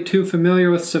not really too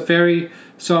familiar with Seferi,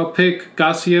 so I'll pick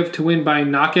Gassiev to win by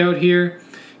knockout here.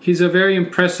 He's a very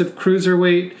impressive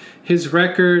cruiserweight. His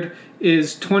record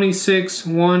is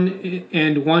 26-1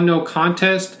 and 1 no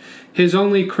contest. His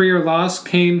only career loss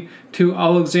came to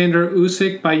Alexander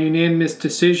Usyk by unanimous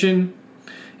decision.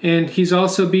 And he's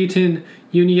also beaten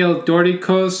Yuniel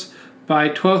Dorticos by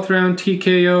 12th round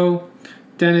TKO,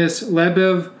 Denis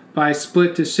Lebev by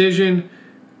split decision,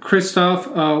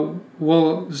 Krzysztof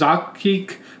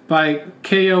Wolzakik by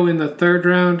KO in the 3rd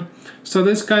round. So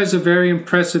this guy's a very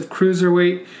impressive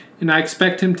cruiserweight, and I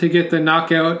expect him to get the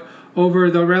knockout over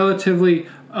the relatively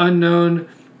unknown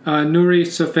Nuri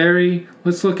Seferi.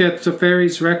 Let's look at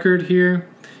Seferi's record here.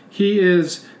 He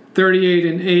is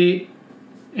 38-8,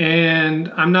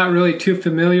 and I'm not really too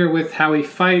familiar with how he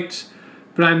fights,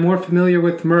 but I'm more familiar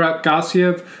with Murat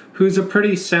Gassiev, who's a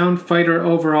pretty sound fighter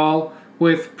overall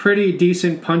with pretty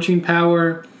decent punching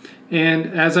power. And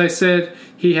as I said,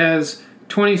 he has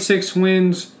 26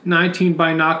 wins, 19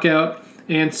 by knockout,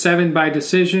 and 7 by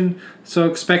decision. So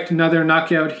expect another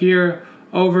knockout here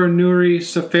over Nuri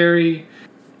Seferi.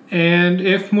 And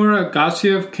if Murat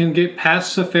Gassiev can get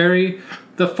past Seferi,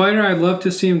 the fighter I'd love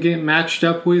to see him get matched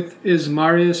up with is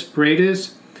Marius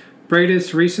Briedis.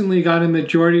 Briedis recently got a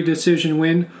majority decision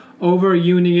win over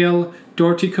Yuniel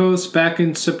Dorticos back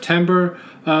in September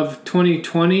of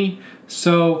 2020.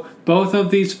 So both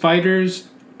of these fighters,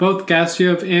 both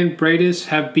Gassiev and Briedis,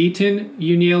 have beaten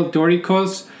Yuniel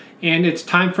Dorticos, and it's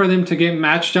time for them to get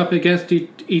matched up against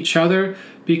each other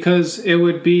because it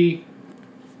would be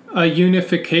a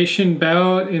unification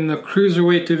bout in the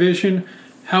cruiserweight division.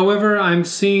 However, I'm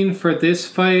seeing for this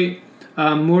fight,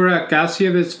 Murat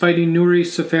Gassiev is fighting Nuri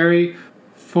Seferi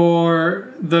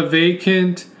for the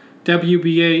vacant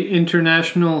WBA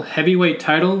International Heavyweight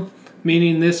title,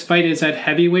 meaning this fight is at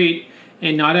heavyweight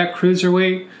and not at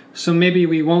cruiserweight. So maybe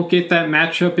we won't get that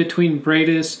matchup between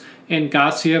Briedis and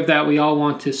Gassiev that we all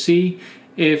want to see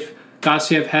if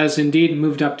Gassiev has indeed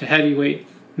moved up to heavyweight.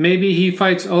 Maybe he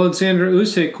fights Alexander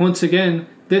Usyk once again,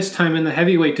 this time in the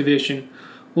heavyweight division.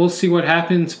 We'll see what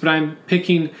happens, but I'm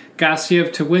picking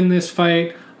Gassiev to win this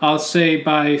fight, I'll say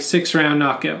by 6-round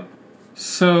knockout.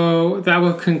 So that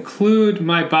will conclude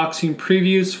my boxing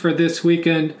previews for this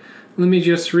weekend. Let me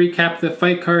just recap the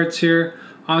fight cards here.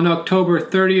 On October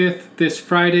 30th, this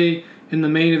Friday, in the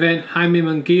main event, Jaime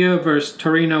Munguia versus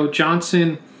Torino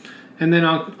Johnson. And then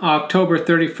on October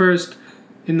 31st,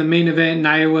 in the main event,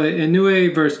 Naoya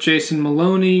Inoue versus Jason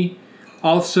Maloney.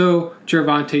 Also,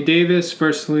 Gervonta Davis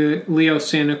versus Leo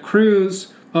Santa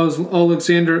Cruz.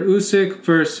 Alexander Usyk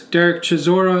versus Derek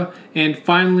Chisora. And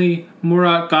finally,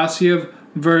 Murat Gassiev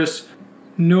versus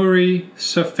Nuri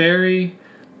Seferi.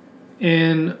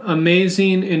 An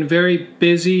amazing and very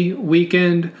busy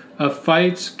weekend of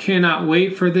fights. Cannot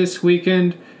wait for this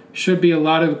weekend. Should be a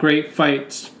lot of great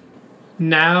fights.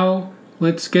 Now,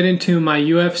 let's get into my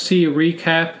UFC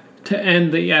recap to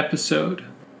end the episode.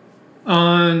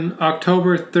 On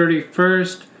October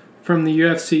 31st, from the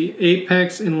UFC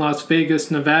Apex in Las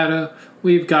Vegas, Nevada,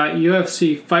 we've got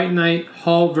UFC Fight Night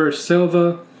Hall vs.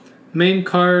 Silva. Main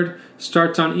card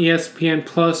starts on ESPN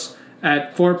Plus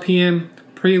at 4 p.m.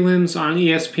 Prelims on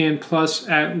ESPN Plus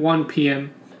at 1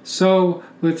 p.m. So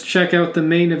let's check out the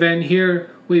main event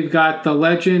here. We've got the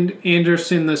legend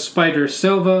Anderson the Spider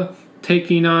Silva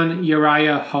taking on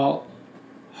Uriah Hall.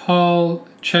 Hall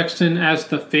checks in as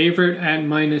the favorite at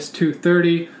minus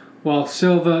 230, while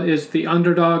Silva is the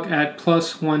underdog at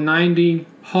plus 190.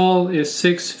 Hall is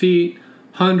 6 feet,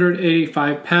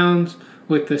 185 pounds,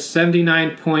 with a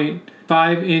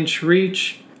 79.5-inch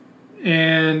reach,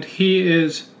 and he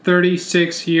is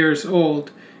 36 years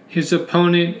old. His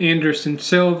opponent, Anderson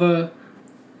Silva,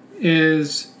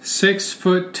 is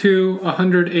 6'2",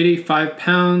 185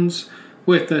 pounds,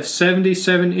 with a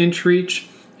 77-inch reach,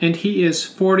 and he is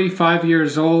 45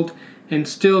 years old and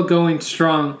still going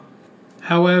strong.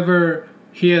 However,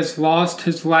 He has lost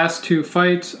his last 2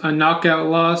 fights, a knockout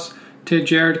loss to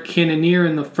Jared Cannonier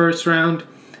in the first round,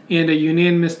 and a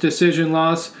unanimous decision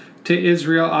loss to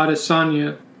Israel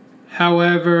Adesanya.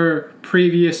 However,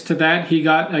 previous to that, he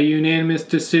got a unanimous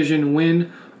decision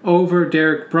win over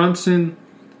Derek Brunson,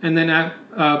 and then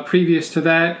previous to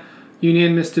that,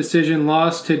 unanimous decision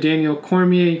loss to Daniel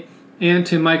Cormier and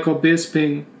to Michael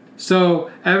Bisping. So,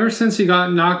 ever since he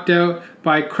got knocked out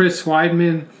by Chris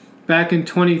Weidman back in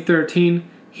 2013,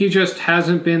 he just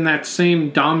hasn't been that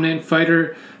same dominant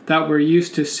fighter that we're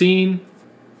used to seeing.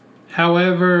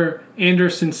 However,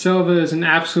 Anderson Silva is an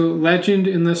absolute legend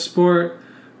in the sport,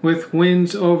 with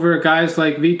wins over guys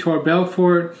like Vitor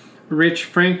Belfort, Rich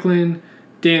Franklin,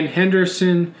 Dan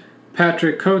Henderson,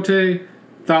 Patrick Cote,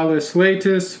 Thales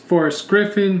Leites, Forrest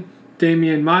Griffin,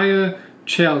 Damian Maia,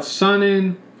 Chael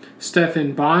Sonnen,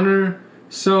 Stephan Bonner.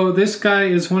 So this guy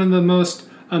is one of the most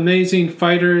amazing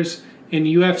fighters in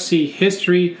UFC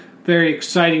history. Very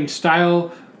exciting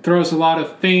style, throws a lot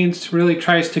of feints, really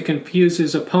tries to confuse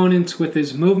his opponents with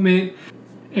his movement.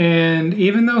 And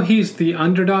even though he's the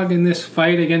underdog in this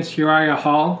fight against Uriah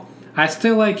Hall, I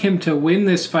still like him to win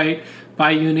this fight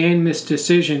by unanimous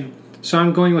decision. So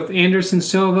I'm going with Anderson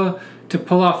Silva to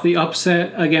pull off the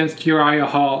upset against Uriah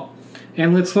Hall.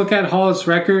 And let's look at Hall's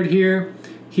record here.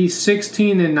 He's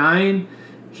 16-9.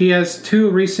 He has 2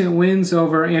 recent wins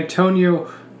over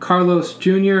Antonio Carlos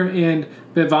Jr. and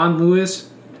Bevon Lewis.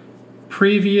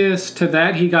 Previous to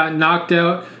that, he got knocked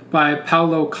out by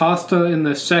Paulo Costa in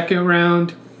the second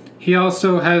round. He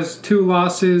also has 2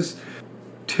 losses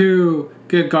to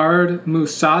Gegard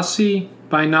Mousasi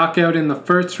by knockout in the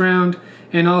first round,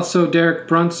 and also Derek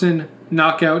Brunson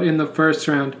knockout in the first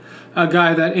round. A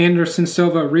guy that Anderson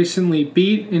Silva recently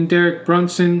beat in Derek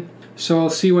Brunson, so we'll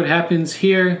see what happens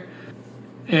here.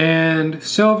 And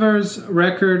Silva's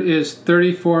record is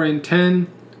 34-10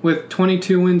 with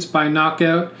 22 wins by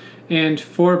knockout and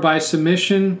 4 by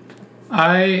submission.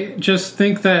 I just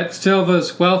think that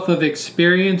Silva's wealth of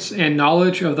experience and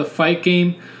knowledge of the fight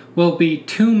game will be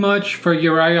too much for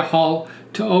Uriah Hall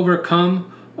to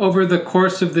overcome over the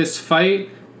course of this fight.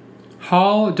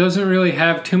 Hall doesn't really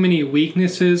have too many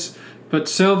weaknesses, but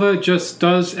Silva just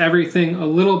does everything a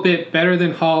little bit better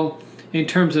than Hall in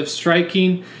terms of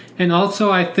striking. And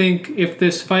also I think if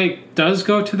this fight does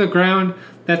go to the ground,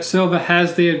 that Silva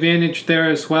has the advantage there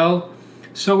as well.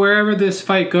 So wherever this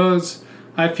fight goes,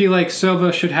 I feel like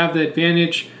Silva should have the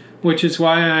advantage, which is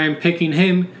why I am picking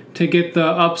him to get the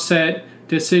upset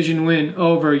decision win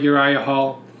over Uriah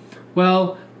Hall.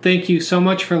 Well, thank you so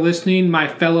much for listening, my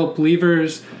fellow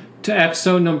believers, to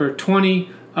episode number 20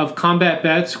 of Combat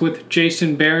Bets with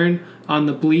Jason Barron on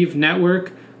the Believe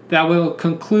Network. That will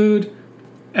conclude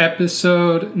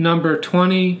episode number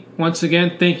 20. Once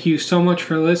again, thank you so much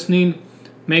for listening.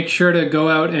 Make sure to go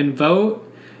out and vote.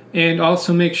 And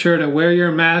also make sure to wear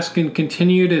your mask and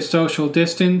continue to social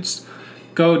distance.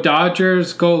 Go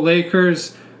Dodgers, go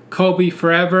Lakers, Kobe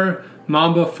forever,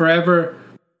 Mamba forever.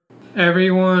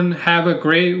 Everyone have a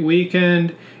great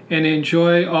weekend and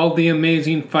enjoy all the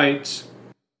amazing fights.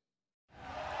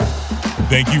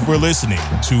 Thank you for listening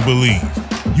to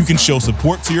Believe. You can show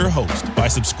support to your host by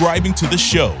subscribing to the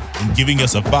show and giving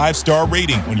us a 5-star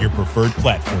rating on your preferred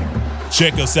platform.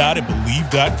 Check us out at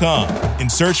Believe.com and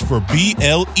search for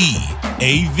BLEAV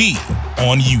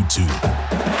on YouTube.